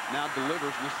once, now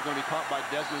delivers, and this is going to be caught by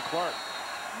Desmond Clark.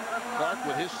 Clark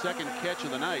with his second catch of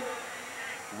the night.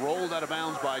 Rolled out of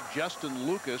bounds by Justin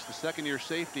Lucas, the second-year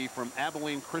safety from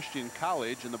Abilene Christian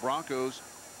College, and the Broncos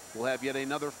will have yet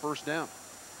another first down.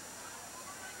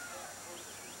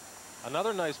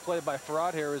 Another nice play by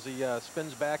Farrat here as he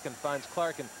spins back and finds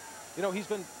Clark. And, you know, he's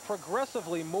been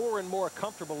progressively more and more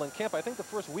comfortable in camp. I think the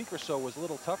first week or so was a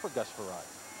little tough for Gus Farrat.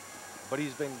 But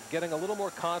he's been getting a little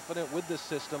more confident with this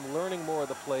system, learning more of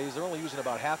the plays. They're only using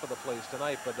about half of the plays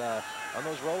tonight, but on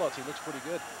those rollouts, he looks pretty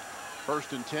good.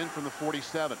 First and 10 from the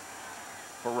 47.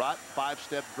 Farrat,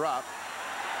 5-step drop.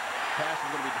 Pass is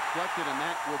going to be deflected, and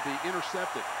that will be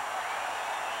intercepted.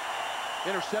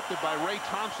 Intercepted by Ray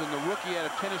Thompson, the rookie out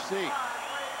of Tennessee.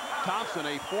 Thompson,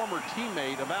 a former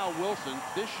teammate of Al Wilson,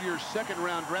 this year's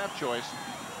second-round draft choice,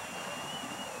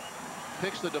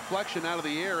 picks the deflection out of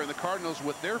the air, and the Cardinals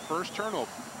with their first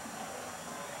turnover.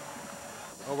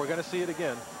 Oh, we're going to see it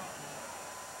again.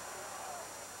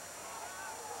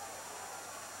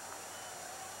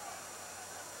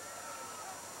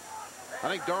 I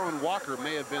think Darwin Walker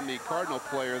may have been the Cardinal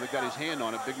player that got his hand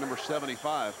on it, big number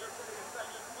 75.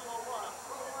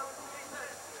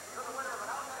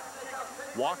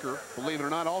 Walker, believe it or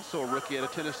not, also a rookie out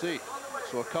of Tennessee.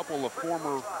 So a couple of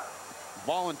former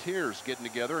volunteers getting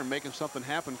together and making something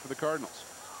happen for the Cardinals.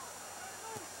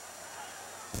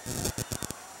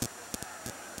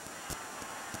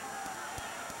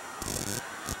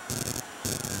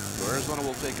 So Arizona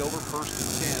will take over first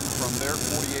and 10 from their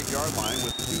 48-yard line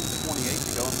with 2:28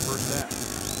 to go in the first half.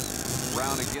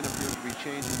 Brown again appears to be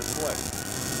changing the play.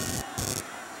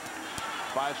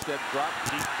 5-step drop,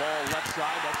 deep ball left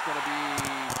side. That's going to be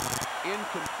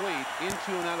incomplete,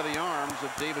 into and out of the arms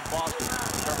of David Boston.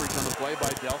 Coverage on the play by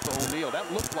Deltha O'Neal. That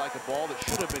looked like a ball that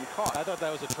should have been caught. I thought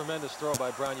that was a tremendous throw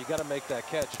by Brown. You got to make that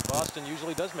catch. Boston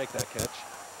usually does make that catch,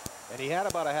 and he had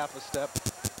about a half a step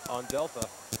on Deltha.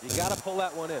 You got to pull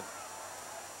that one in.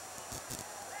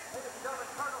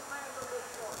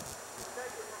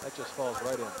 That just falls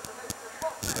right in.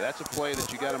 Yeah, that's a play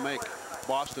that you got to make.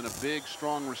 Boston, a big,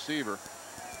 strong receiver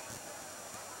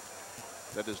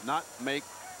that does not make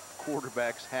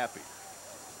quarterbacks happy.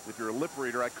 If you're a lip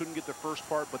reader, I couldn't get the first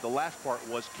part, but the last part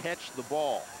was catch the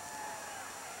ball.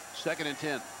 Second and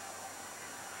 10.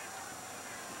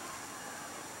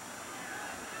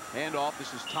 Handoff.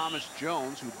 This is Thomas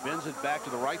Jones, who bends it back to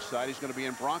the right side. He's going to be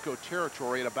in Bronco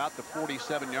territory at about the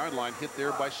 47-yard line, hit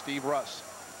there by Steve Russ.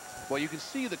 Well, you can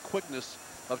see the quickness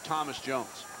of Thomas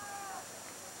Jones.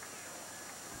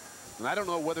 And I don't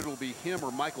know whether it'll be him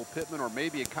or Michael Pittman or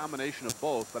maybe a combination of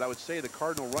both, but I would say the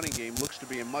Cardinal running game looks to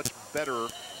be in much better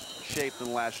shape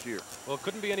than last year. Well, it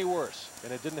couldn't be any worse,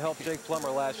 and it didn't help Jake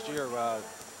Plummer last year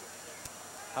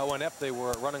how inept they were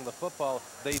at running the football.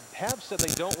 They have said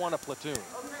they don't want a platoon.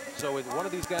 So one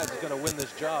of these guys is going to win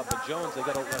this job, but Jones, they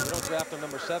don't draft him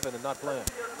number 7 and not play him.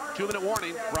 2-minute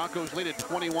warning. Broncos lead at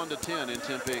 21-10 in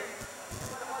Tempe.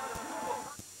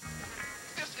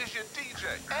 This is your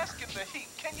DJ. Asking the Heat,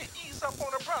 can you ease up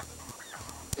on a brother?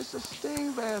 It's a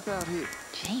steam bath out here.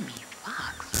 Jamie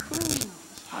Foxx.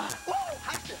 Whoa,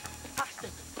 hot step, hot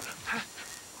step.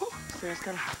 Say it's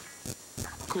kind of hot.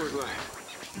 Coors Light.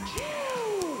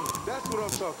 That's what I'm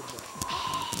talking about.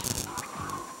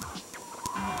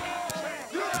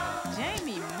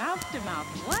 Jamie mouth to mouth.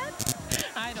 What?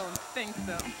 I don't think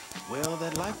so. Well,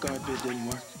 that lifeguard bit didn't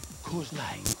work. Coors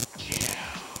Light.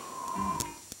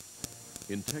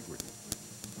 Integrity,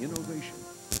 innovation,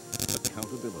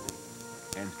 accountability,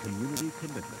 and community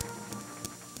commitment.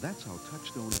 That's how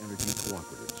Touchstone Energy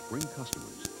Cooperatives bring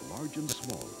customers, large and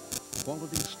small,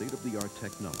 quality state-of-the-art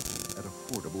technology at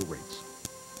affordable rates.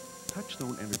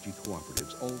 Touchstone Energy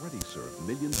Cooperatives already serve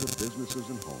millions of businesses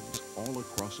and homes all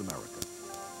across America.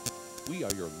 We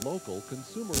are your local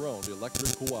consumer-owned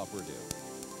electric cooperative.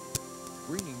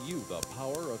 bringing you the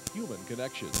power of human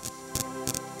connection.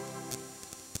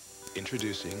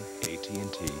 Introducing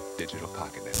AT&T Digital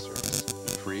Pocket Net Service.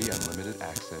 Free unlimited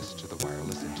access to the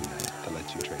wireless internet that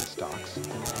lets you trade stocks,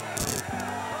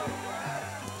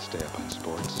 stay up on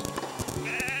sports,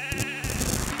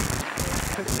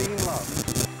 15 love,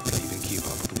 and even keep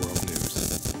up with world news.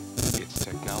 It's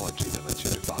technology that lets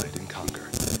you divide and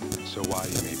conquer. So while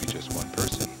you may be just one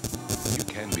person, you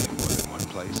can be in more than one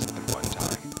place at one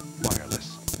time.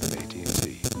 Wireless from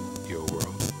AT&T. Your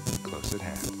world, close at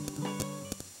hand.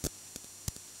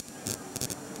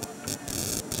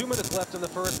 2 minutes left in the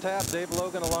first half. Dave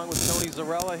Logan along with Tony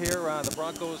Zarella here. The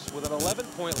Broncos with an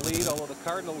 11-point lead, although the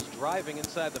Cardinals driving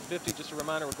inside the 50. Just a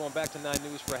reminder, we're going back to 9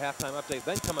 News for a halftime update,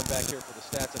 then coming back here for the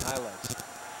stats and highlights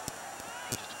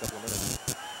in just a couple of minutes.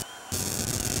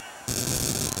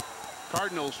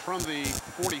 Cardinals from the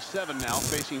 47 now,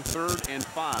 facing 3rd and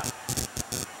 5.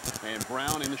 And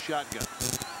Brown in the shotgun.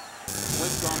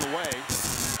 Blitz on the way.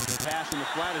 Pass in the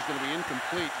flat is going to be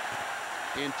incomplete.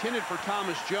 Intended for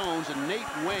Thomas Jones, and Nate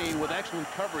Wayne with excellent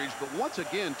coverage. But once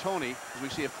again, Tony, as we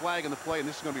see a flag in the play, and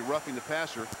this is going to be roughing the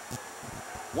passer,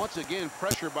 once again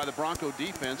pressured by the Bronco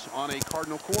defense on a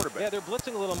Cardinal quarterback. Yeah, they're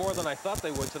blitzing a little more than I thought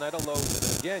they would tonight, although,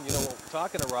 again, you know,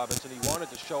 talking to Robinson, he wanted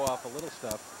to show off a little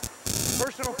stuff.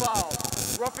 personal foul,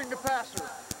 roughing the passer,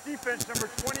 defense number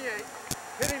 28,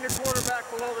 hitting the quarterback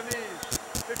below the knees,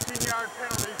 15-yard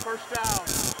penalty, first down.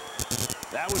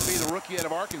 That would be the rookie out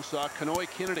of Arkansas, Kenoy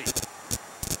Kennedy.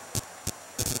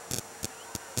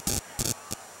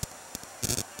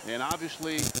 And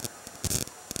obviously,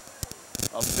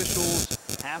 officials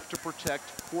have to protect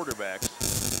quarterbacks.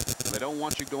 They don't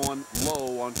want you going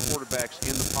low on quarterbacks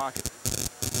in the pocket.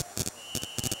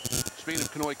 Speaking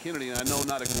of Kenoy Kennedy, I know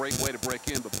not a great way to break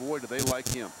in, but boy, do they like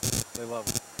him. They love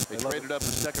him. They traded up in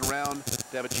the second round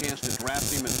to have a chance to draft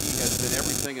him, and he has been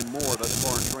everything and more thus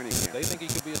far in training camp. They think he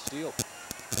could be a steal.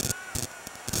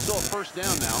 So a first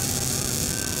down now.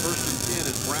 First and 10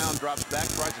 as Brown drops back,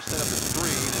 tries to set up the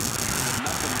screen, and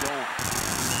nothing going.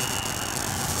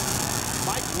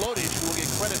 Mike Lodich will get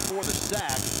credit for the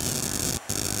sack,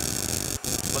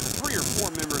 but 3 or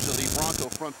 4 members of the Bronco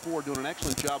front four doing an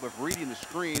excellent job of reading the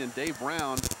screen, and Dave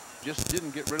Brown just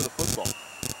didn't get rid of the football.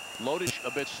 Lodich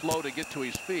a bit slow to get to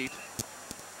his feet,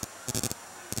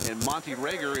 and Monty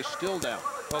Rager is still down.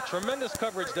 Well, tremendous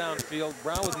coverage downfield.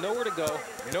 Brown with nowhere to go,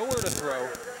 nowhere to throw,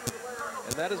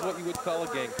 and that is what you would call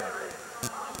a game cover.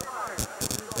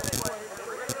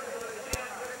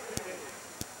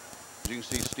 As you can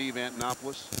see, Steve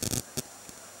Antonopoulos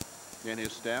and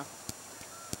his staff.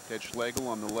 Ted Schlegel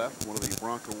on the left, one of the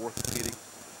Bronco orthopedic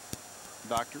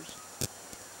doctors.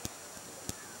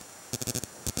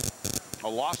 A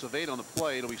loss of 8 on the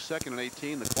play. It'll be 2nd and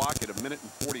 18. The clock at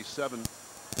 1:47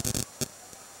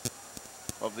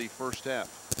 of the first half.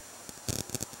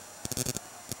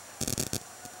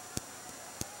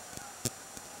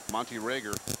 Monty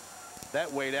Rager,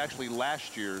 that weighed actually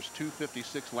last year's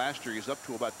 256 last year. He's up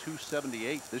to about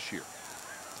 278 this year.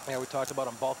 Yeah, we talked about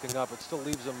him bulking up. It still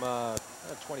leaves him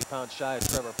 20 pounds shy of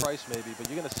Trevor Price maybe, but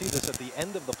you're going to see this at the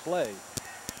end of the play.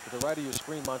 To the right of your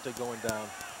screen, Monte going down.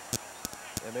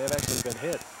 And may have actually been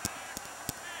hit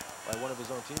by one of his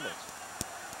own teammates.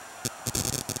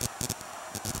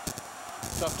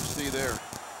 Tough to see there.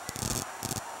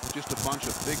 Just a bunch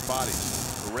of big bodies.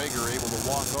 Rager able to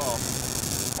walk off,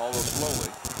 although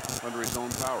slowly, under his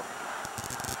own power.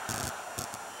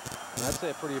 And I'd say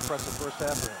a pretty impressive first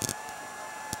half for him.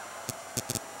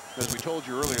 As we told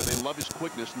you earlier, they love his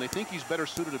quickness, and they think he's better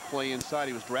suited to play inside.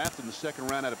 He was drafted in the 2nd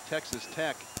round out of Texas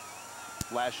Tech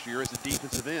last year as a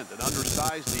defensive end, an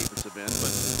undersized defensive end,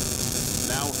 but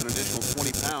now with an additional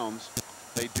 20 pounds,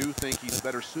 they do think he's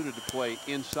better suited to play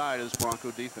inside as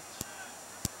Bronco defense.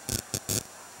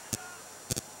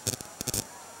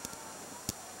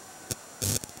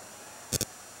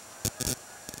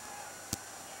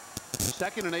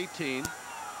 Second and 18.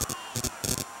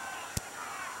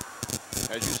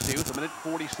 As you see, with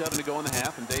 1:47 to go in the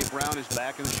half, and Dave Brown is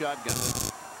back in the shotgun.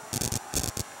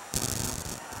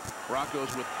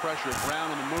 Broncos with pressure.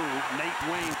 Brown on the move. Nate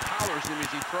Wayne collars him as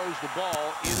he throws the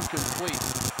ball incomplete.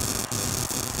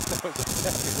 That was a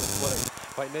fabulous play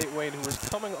by Nate Wayne, who was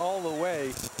coming all the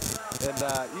way. And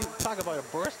you talk about a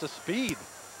burst of speed.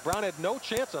 Brown had no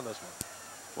chance on this one.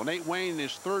 Well, Nate Wayne in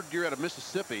his 3rd year out of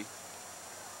Mississippi.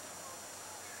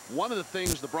 One of the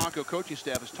things the Bronco coaching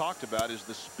staff has talked about is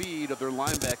the speed of their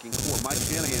linebacking core. Mike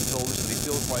Shanahan told us that he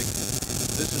feels like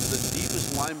this is the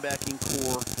deepest linebacking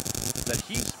core that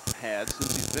he's had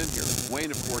since he's been here.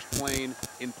 Wayne, of course, playing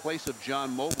in place of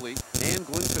John Mobley and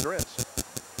Glenn Fedrez.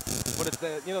 but it's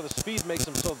the, you know, the speed makes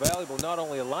him so valuable, not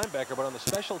only a linebacker, but on the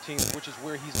special teams, which is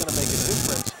where he's going to make a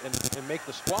difference and make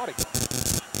the squad again.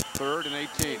 3rd and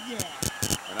 18.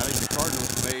 And I think the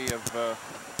Cardinals may have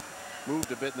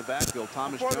moved a bit in the backfield.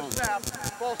 Thomas Before Jones. the snap,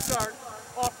 false start,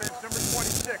 offense, number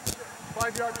 26.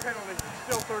 5-yard penalty,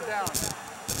 still 3rd down.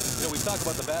 You know, we talk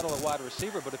about the battle at wide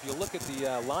receiver, but if you look at the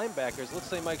linebackers, let's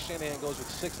say Mike Shanahan goes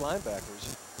with 6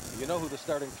 linebackers. You know who the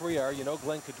starting 3 are. You know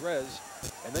Glenn Cadrez.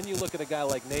 And then you look at a guy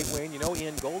like Nate Wayne. You know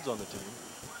Ian Gold's on the team.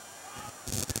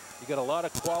 You got a lot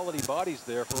of quality bodies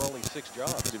there for only 6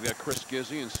 jobs. You've got Chris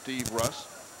Gizzi and Steve Russ.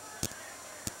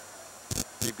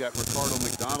 You've got Ricardo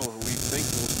McDonald, who we think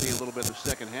we'll see a little bit in the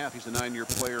second half. He's a 9-year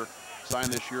player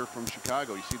signed this year from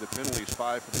Chicago. You see the penalties,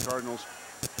 5 for the Cardinals,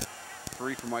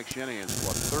 3 for Mike Shanahan's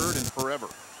squad. 3rd and forever.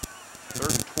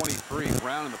 3rd and 23.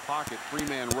 Brown in the pocket.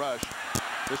 3-man rush.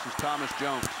 This is Thomas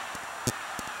Jones.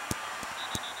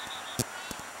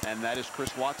 And that is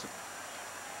Chris Watson.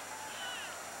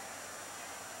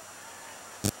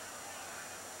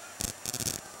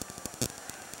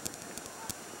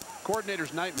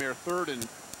 Coordinator's nightmare, 3rd and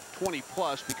 20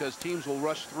 plus, because teams will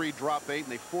rush 3, drop 8,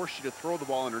 and they force you to throw the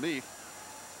ball underneath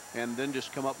and then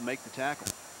just come up and make the tackle.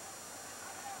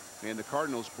 And the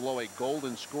Cardinals blow a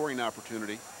golden scoring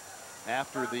opportunity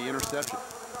after the interception.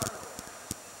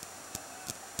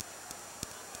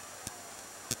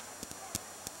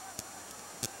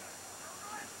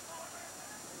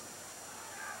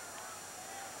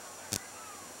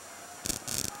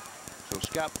 So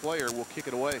Scott Player will kick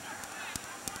it away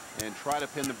and try to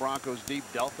pin the Broncos deep.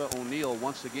 Delta O'Neal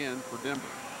once again for Denver.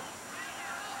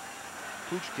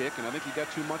 Pooch kick, and I think he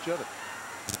got too much of it.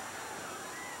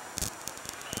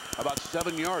 About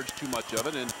 7 yards too much of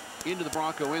it, and into the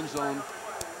Bronco end zone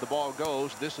the ball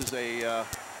goes. This is a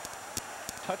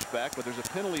touchback, but there's a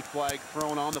penalty flag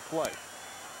thrown on the play.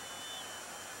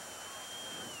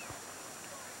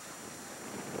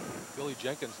 Billy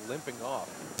Jenkins limping off.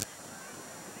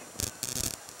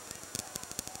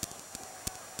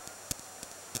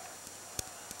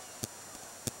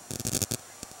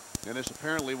 And this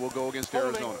apparently will go against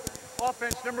Holding. Arizona.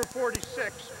 Offense, number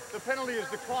 46. The penalty is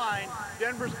declined.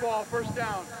 Denver's ball, 1st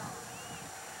down.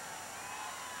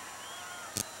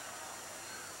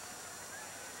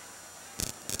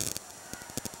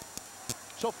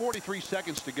 So 43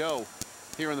 seconds to go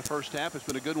here in the first half. It's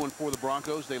been a good one for the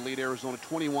Broncos. They lead Arizona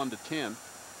 21-10.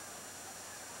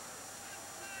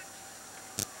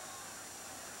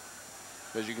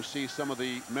 As you can see, some of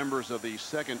the members of the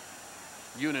second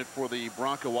unit for the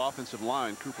Bronco offensive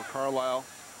line: Cooper Carlisle,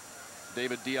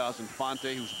 David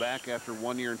Diaz-Infante, who's back after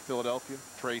 1 year in Philadelphia,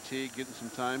 Trey Teague getting some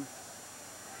time,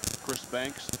 Chris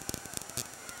Banks.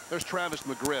 There's Travis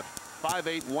McGriff,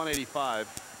 5'8", 185.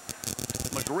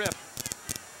 McGriff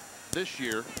this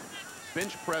year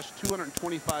bench pressed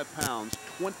 225 pounds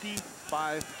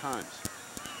 25 times.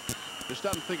 Just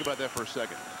stop and think about that for a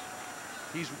second.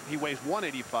 He weighs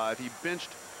 185. He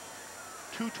benched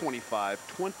 225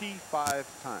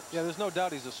 25 times. Yeah, there's no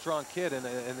doubt he's a strong kid, and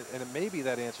maybe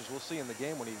that answers. We'll see in the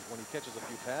game when he catches a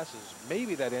few passes.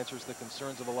 Maybe that answers the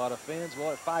concerns of a lot of fans.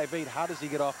 Well, at 5'8", how does he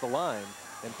get off the line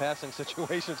in passing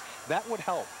situations? That would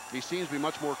help. He seems to be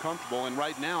much more comfortable, and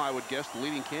right now I would guess the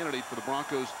leading candidate for the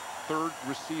Broncos' 3rd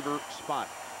receiver spot.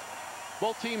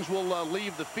 Both teams will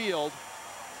leave the field,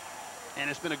 and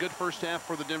it's been a good first half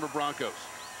for the Denver Broncos.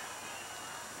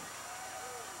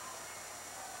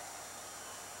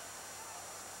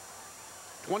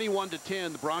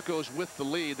 (21-10), the Broncos with the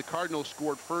lead. The Cardinals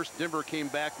scored first. Denver came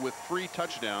back with 3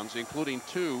 touchdowns, including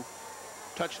 2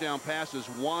 touchdown passes,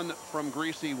 1 from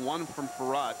Greasy, 1 from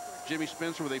Farrat. Jimmy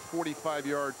Spencer with a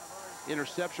 45-yard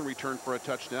interception return for a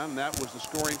touchdown, and that was the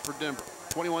scoring for Denver.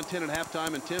 21-10 at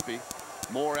halftime in Tempe.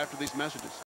 More after these messages.